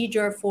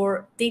procedure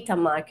for data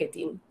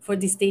marketing, for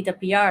this data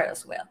PR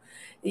as well.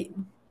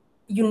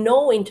 You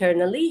know,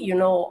 internally, you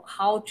know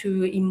how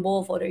to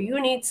involve other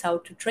units, how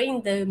to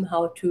train them,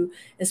 how to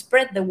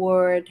spread the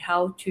word,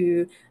 how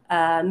to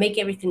make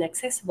everything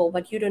accessible,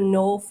 but you don't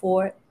know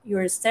for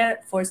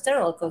for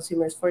external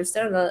consumers, for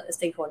external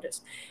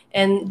stakeholders,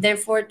 and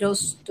therefore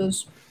those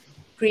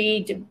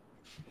create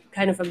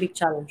kind of a big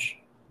challenge.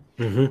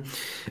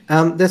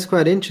 That's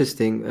quite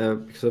interesting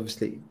because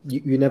obviously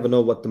you never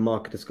know what the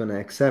market is going to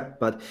accept.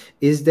 But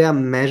is there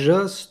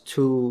measures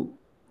to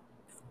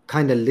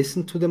kind of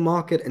listen to the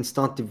market and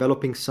start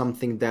developing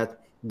something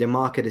that the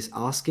market is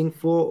asking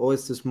for, or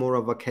is this more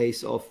of a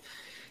case of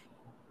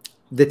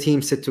the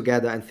team sit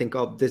together and think,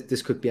 oh,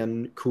 this could be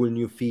a cool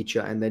new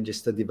feature, and then just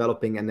start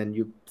developing, and then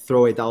you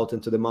throw it out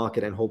into the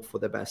market and hope for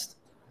the best?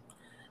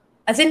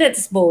 I think that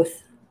it's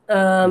both.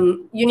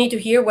 You need to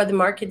hear what the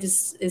market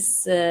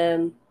is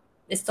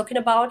talking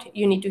about.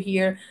 You need to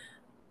hear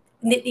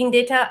in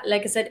data,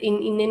 like I said,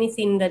 in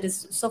anything that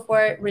is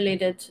software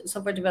related,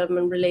 software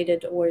development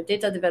related, or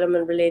data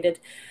development related,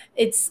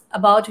 it's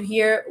about to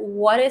hear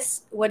what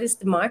is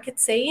the market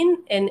saying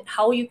and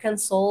how you can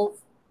solve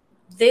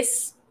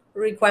this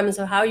requirements,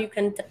 or how you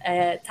can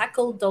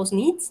tackle those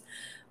needs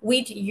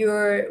with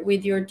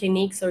your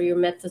techniques or your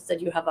methods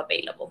that you have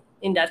available.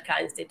 In that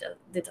kind of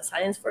data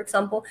science, for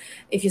example,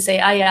 if you say,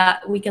 yeah,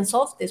 we can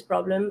solve this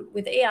problem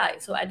with AI.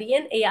 So at the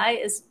end, AI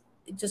is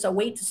just a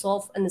way to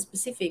solve a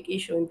specific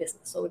issue in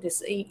business. So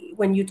this,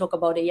 when you talk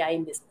about AI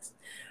in business,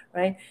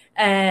 right?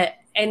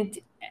 And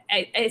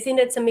I think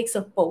that's a mix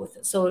of both.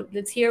 So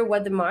let's hear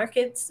what the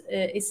market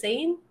is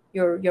saying,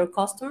 your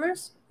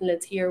customers.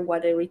 Let's hear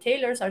what the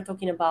retailers are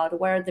talking about.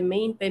 What are the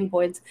main pain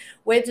points?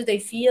 Where do they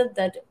feel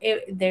that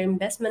their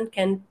investment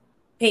can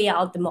pay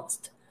out the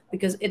most?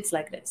 Because it's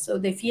like this. So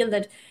they feel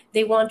that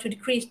they want to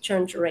decrease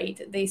churn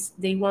rate.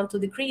 They want to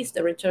decrease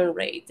the return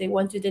rate. They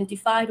want to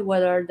identify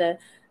what are the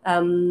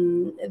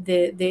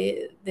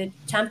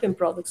champion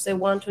products. They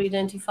want to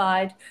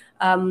identify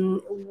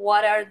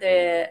what are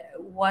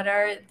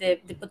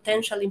the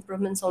potential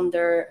improvements on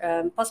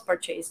their post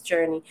purchase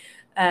journey,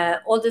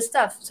 all this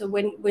stuff. So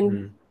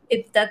when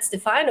that's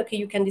defined, okay,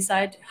 you can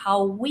decide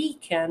how we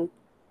can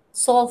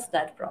solve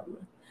that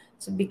problem.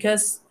 So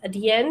because at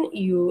the end,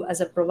 you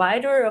as a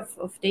provider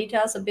of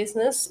data as a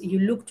business, you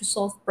look to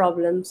solve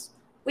problems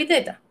with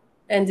data.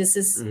 And this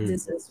is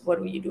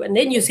what we do. And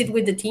then you sit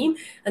with the team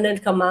and then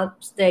come up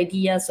with the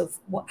ideas of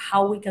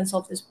how we can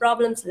solve these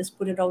problems. Let's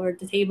put it over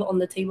the table, on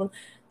the table,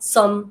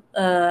 some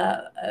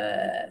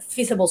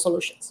feasible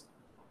solutions.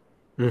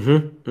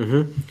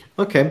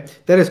 Okay,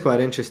 that is quite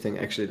interesting,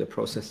 actually, the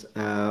process.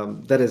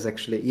 That is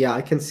actually, yeah,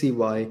 I can see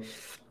why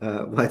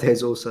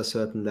there's also a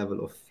certain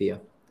level of fear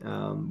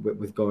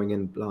with going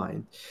in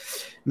blind.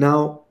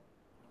 Now,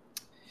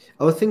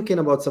 I was thinking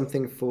about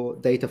something for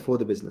data for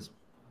the business.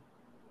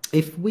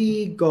 If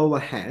we go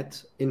ahead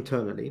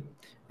internally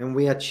and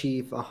we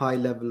achieve a high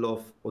level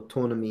of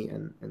autonomy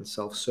and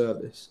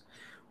self-service,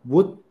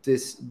 would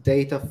this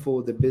data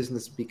for the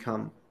business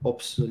become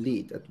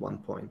obsolete at one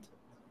point?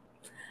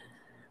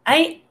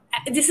 I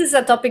This is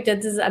a topic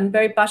that I'm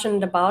very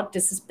passionate about.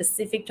 This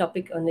specific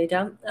topic on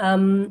data,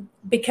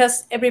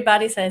 because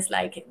everybody says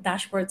like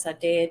dashboards are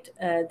dead.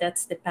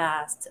 That's the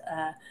past.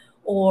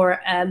 Or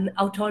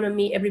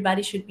autonomy.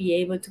 Everybody should be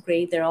able to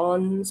create their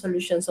own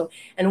solutions. So,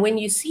 and when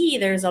you see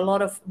there's a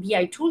lot of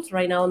BI tools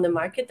right now on the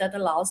market that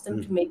allows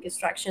them to make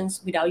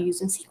extractions without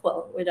using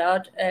SQL,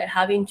 without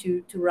having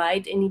to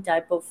write any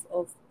type of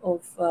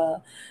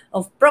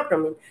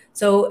programming.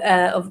 So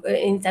of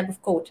any type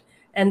of code,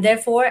 and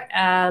therefore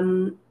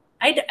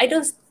I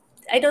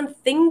don't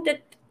think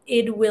that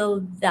it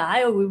will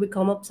die or will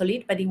become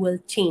obsolete, but it will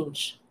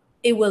change.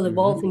 It will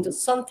evolve into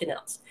something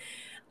else.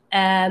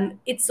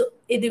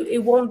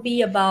 It won't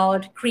be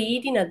about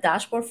creating a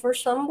dashboard for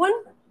someone,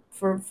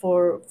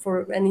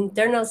 for an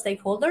internal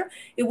stakeholder.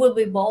 It will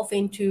evolve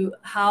into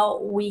how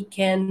we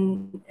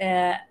can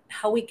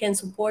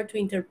support to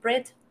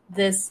interpret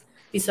this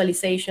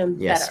visualization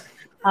Yes. better,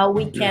 how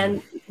we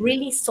can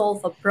really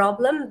solve a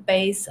problem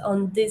based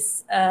on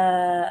this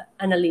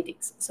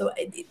analytics. So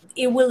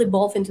it will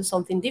evolve into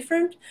something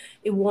different.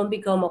 It won't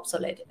become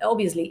obsolete.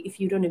 Obviously, if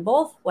you don't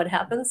evolve, what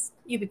happens?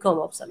 You become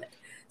obsolete.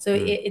 So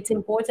it's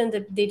important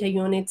that data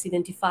units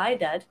identify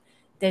that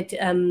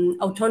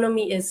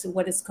autonomy is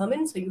what is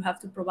coming. So you have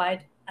to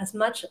provide as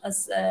much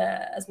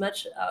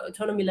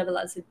autonomy level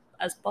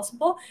as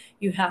possible.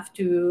 You have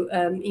to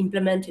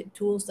implement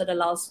tools that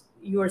allows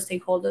your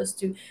stakeholders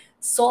to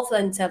solve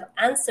themselves,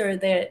 answer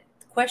their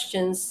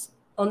questions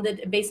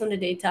based on the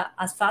data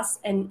as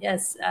fast and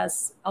as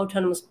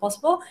autonomous as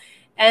possible,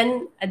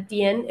 and at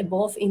the end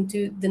evolve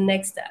into the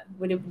next step,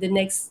 with the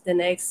next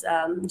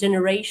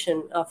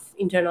generation of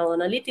internal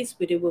analytics,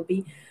 which it will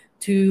be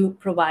to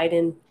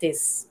providing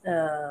this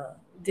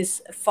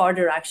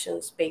further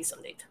actions based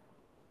on data.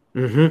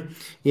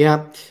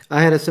 Yeah,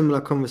 I had a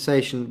similar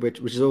conversation, which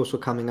is also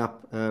coming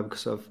up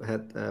because I've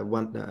had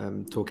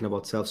one talking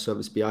about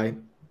self-service BI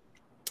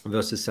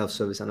versus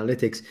self-service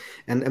analytics,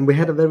 and we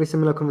had a very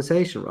similar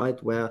conversation,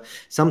 right, where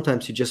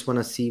sometimes you just want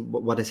to see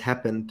what has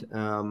happened,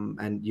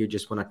 and you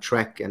just want to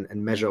track and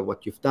measure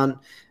what you've done,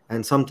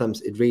 and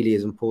sometimes it really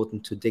is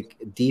important to dig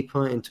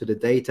deeper into the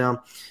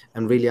data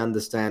and really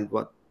understand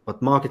what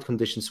market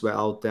conditions were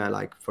out there,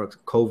 like for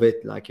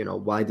COVID, like,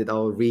 why did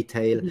our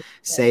retail Yes.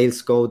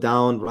 sales go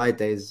down, right?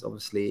 There's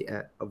obviously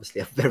a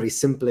very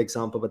simple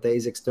example, but there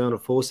is external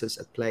forces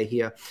at play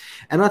here.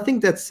 And I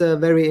think that's a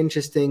very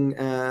interesting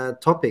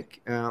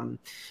topic.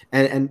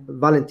 And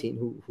Valentin,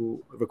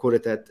 who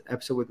recorded that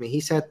episode with me, he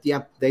said,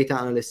 yeah, data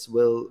analysts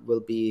will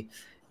be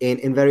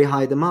in very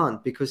high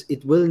demand because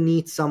it will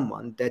need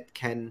someone that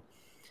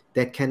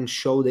can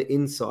show the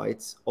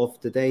insights of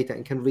the data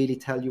and can really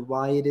tell you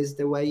why it is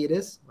the way it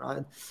is,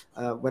 right?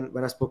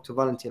 When I spoke to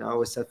Valentin, I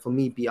always said, for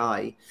me,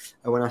 BI,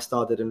 when I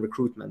started in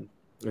recruitment,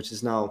 which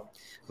is now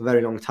a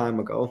very long time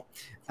ago,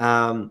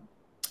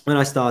 when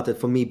I started,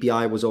 for me,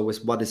 BI was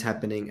always what is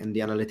happening, and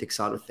the analytics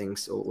side of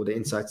things, or the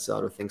insights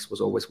side of things,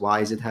 was always why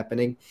is it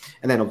happening,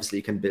 and then obviously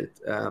you can build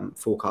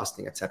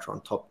forecasting, etc.,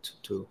 on top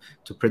to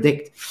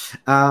predict.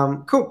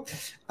 Cool.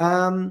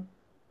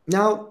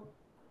 Now,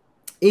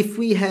 if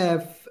we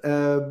have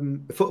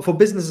for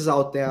businesses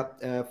out there,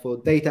 for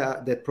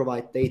data that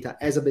provide data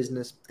as a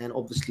business and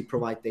obviously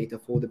provide data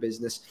for the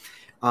business,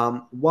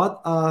 what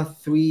are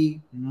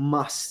three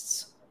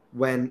musts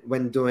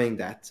when doing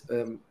that?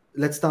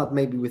 Let's start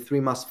maybe with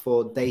three musts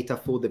for data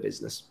for the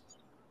business.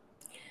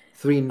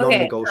 Three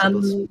Okay.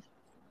 non-negotiables.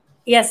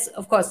 Yes,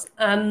 of course.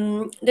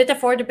 Data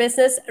for the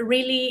business,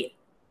 really,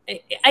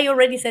 I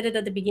already said it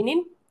at the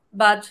beginning,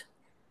 but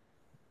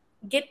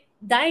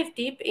dive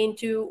deep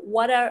into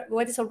what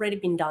has already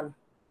been done.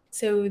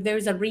 So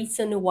there's a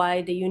reason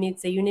why the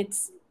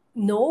units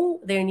know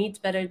their needs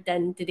better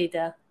than the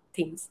data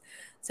teams.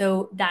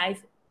 So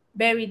dive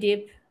very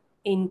deep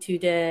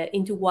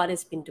into what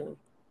has been doing.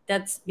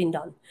 That's been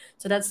done.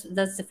 So that's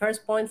the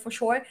first point for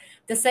sure.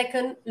 The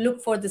second,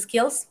 look for the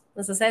skills.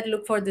 As I said,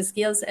 look for the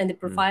skills and the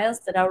profiles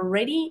that are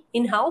already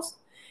in house,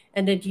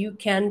 and that you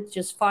can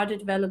just further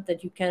develop.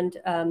 That you can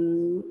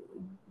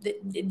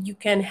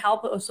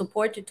help or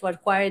support to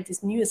acquire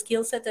this new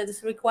skill set that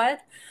is required.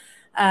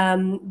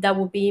 That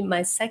would be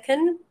my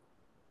second.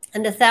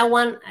 And the third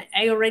one,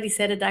 I already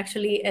said it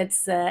actually,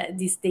 it's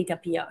this data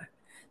PR.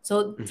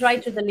 So try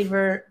to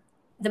deliver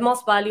the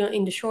most value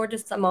in the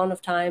shortest amount of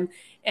time,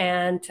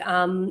 and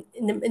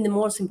in the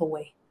more simple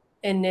way.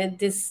 And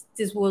this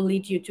will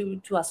lead you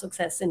to a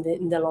success in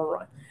the long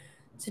run.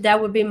 So that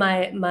would be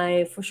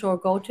my for sure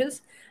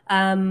go-tos.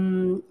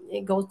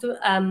 Go to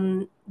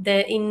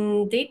the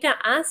in data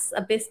as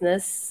a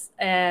business.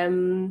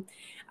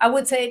 I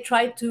would say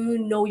try to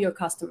know your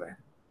customer.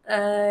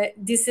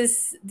 This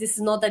is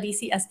not that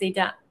easy as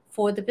data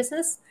for the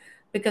business,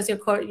 because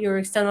your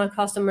external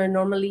customer,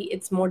 normally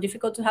it's more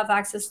difficult to have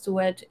access to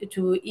it.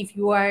 To If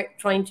you are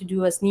trying to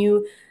do as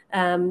new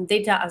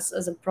data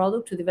as a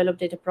product, to develop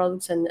data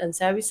products and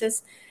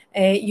services,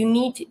 you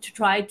need to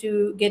try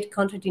to get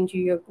contact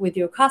with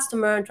your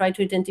customer, try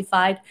to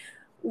identify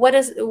what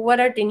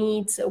are the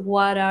needs,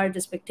 what are the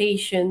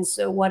expectations,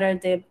 what are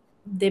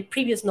the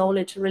previous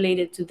knowledge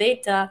related to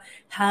data,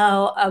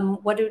 how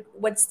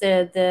what's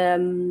the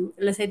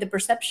let's say the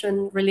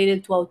perception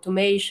related to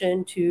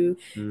automation, to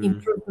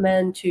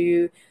improvement,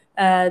 to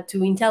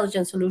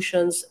intelligent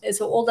solutions.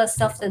 So all that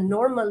stuff that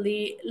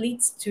normally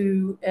leads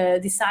to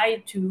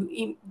decide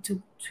to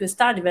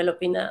start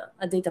developing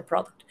a data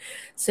product.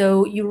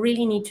 So you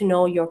really need to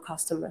know your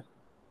customer,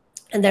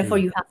 and therefore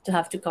you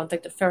have to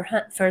contact the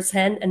first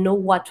hand and know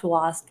what to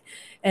ask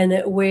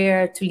and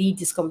where to lead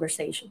this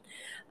conversation.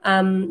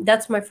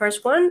 That's my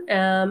first one.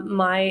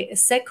 My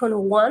second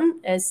one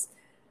is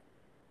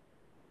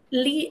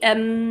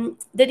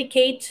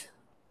dedicate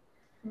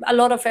a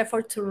lot of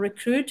effort to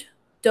recruit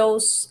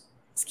those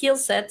skill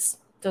sets,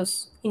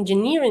 those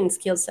engineering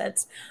skill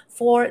sets,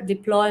 for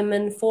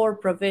deployment, for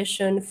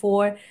provision,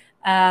 for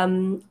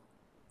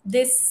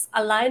this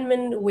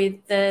alignment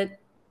with the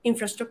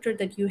infrastructure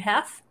that you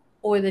have,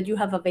 or that you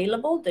have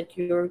available, that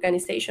your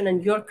organization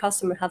and your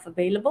customer have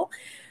available.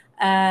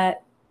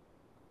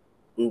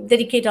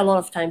 Dedicate a lot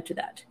of time to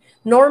that.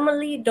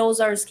 Normally, those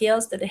are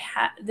skills that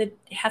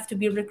have to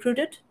be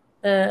recruited,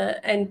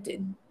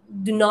 and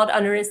do not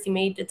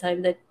underestimate the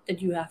time that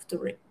you have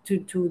to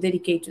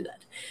dedicate to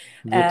that.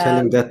 You're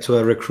telling that to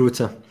a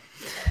recruiter.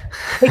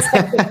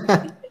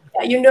 Exactly.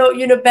 Yeah,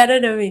 you know better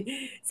than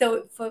me.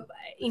 So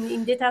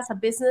in data as a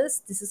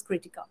business, this is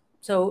critical.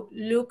 So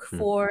look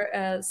for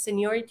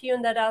seniority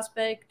on that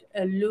aspect.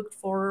 Look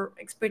for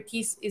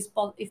expertise, if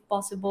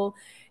possible,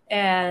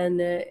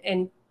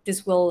 and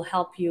this will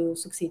help you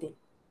succeeding.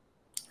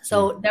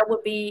 So that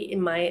would be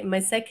in my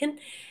second.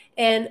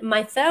 And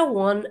my third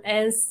one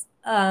is,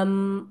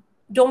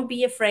 don't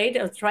be afraid,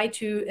 or try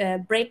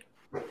to break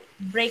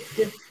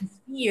the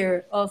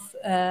fear of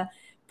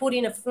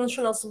putting a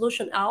functional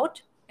solution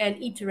out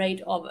and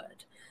iterate over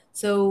it.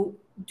 So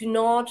do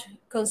not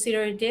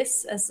consider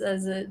this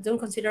don't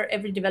consider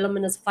every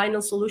development as a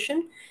final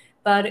solution,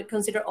 but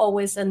consider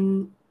always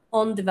an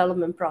on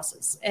development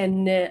process,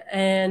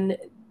 and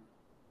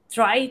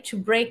try to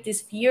break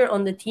this fear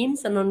on the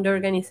teams and on the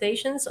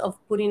organizations of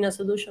putting a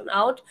solution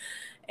out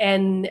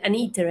and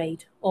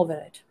iterate over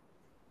it.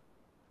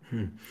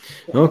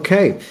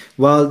 Okay,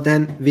 well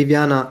then,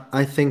 Viviana,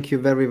 I thank you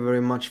very, very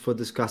much for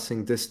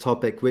discussing this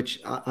topic, which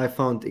I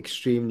found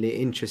extremely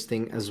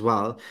interesting as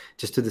well,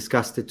 just to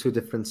discuss the two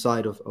different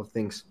side of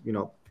things,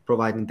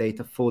 providing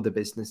data for the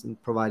business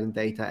and providing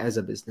data as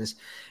a business.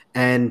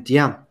 And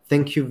yeah,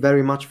 thank you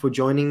very much for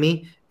joining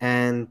me,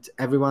 and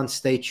everyone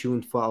stay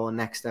tuned for our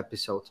next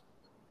episode.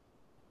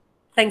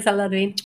 Thanks a lot, Vin.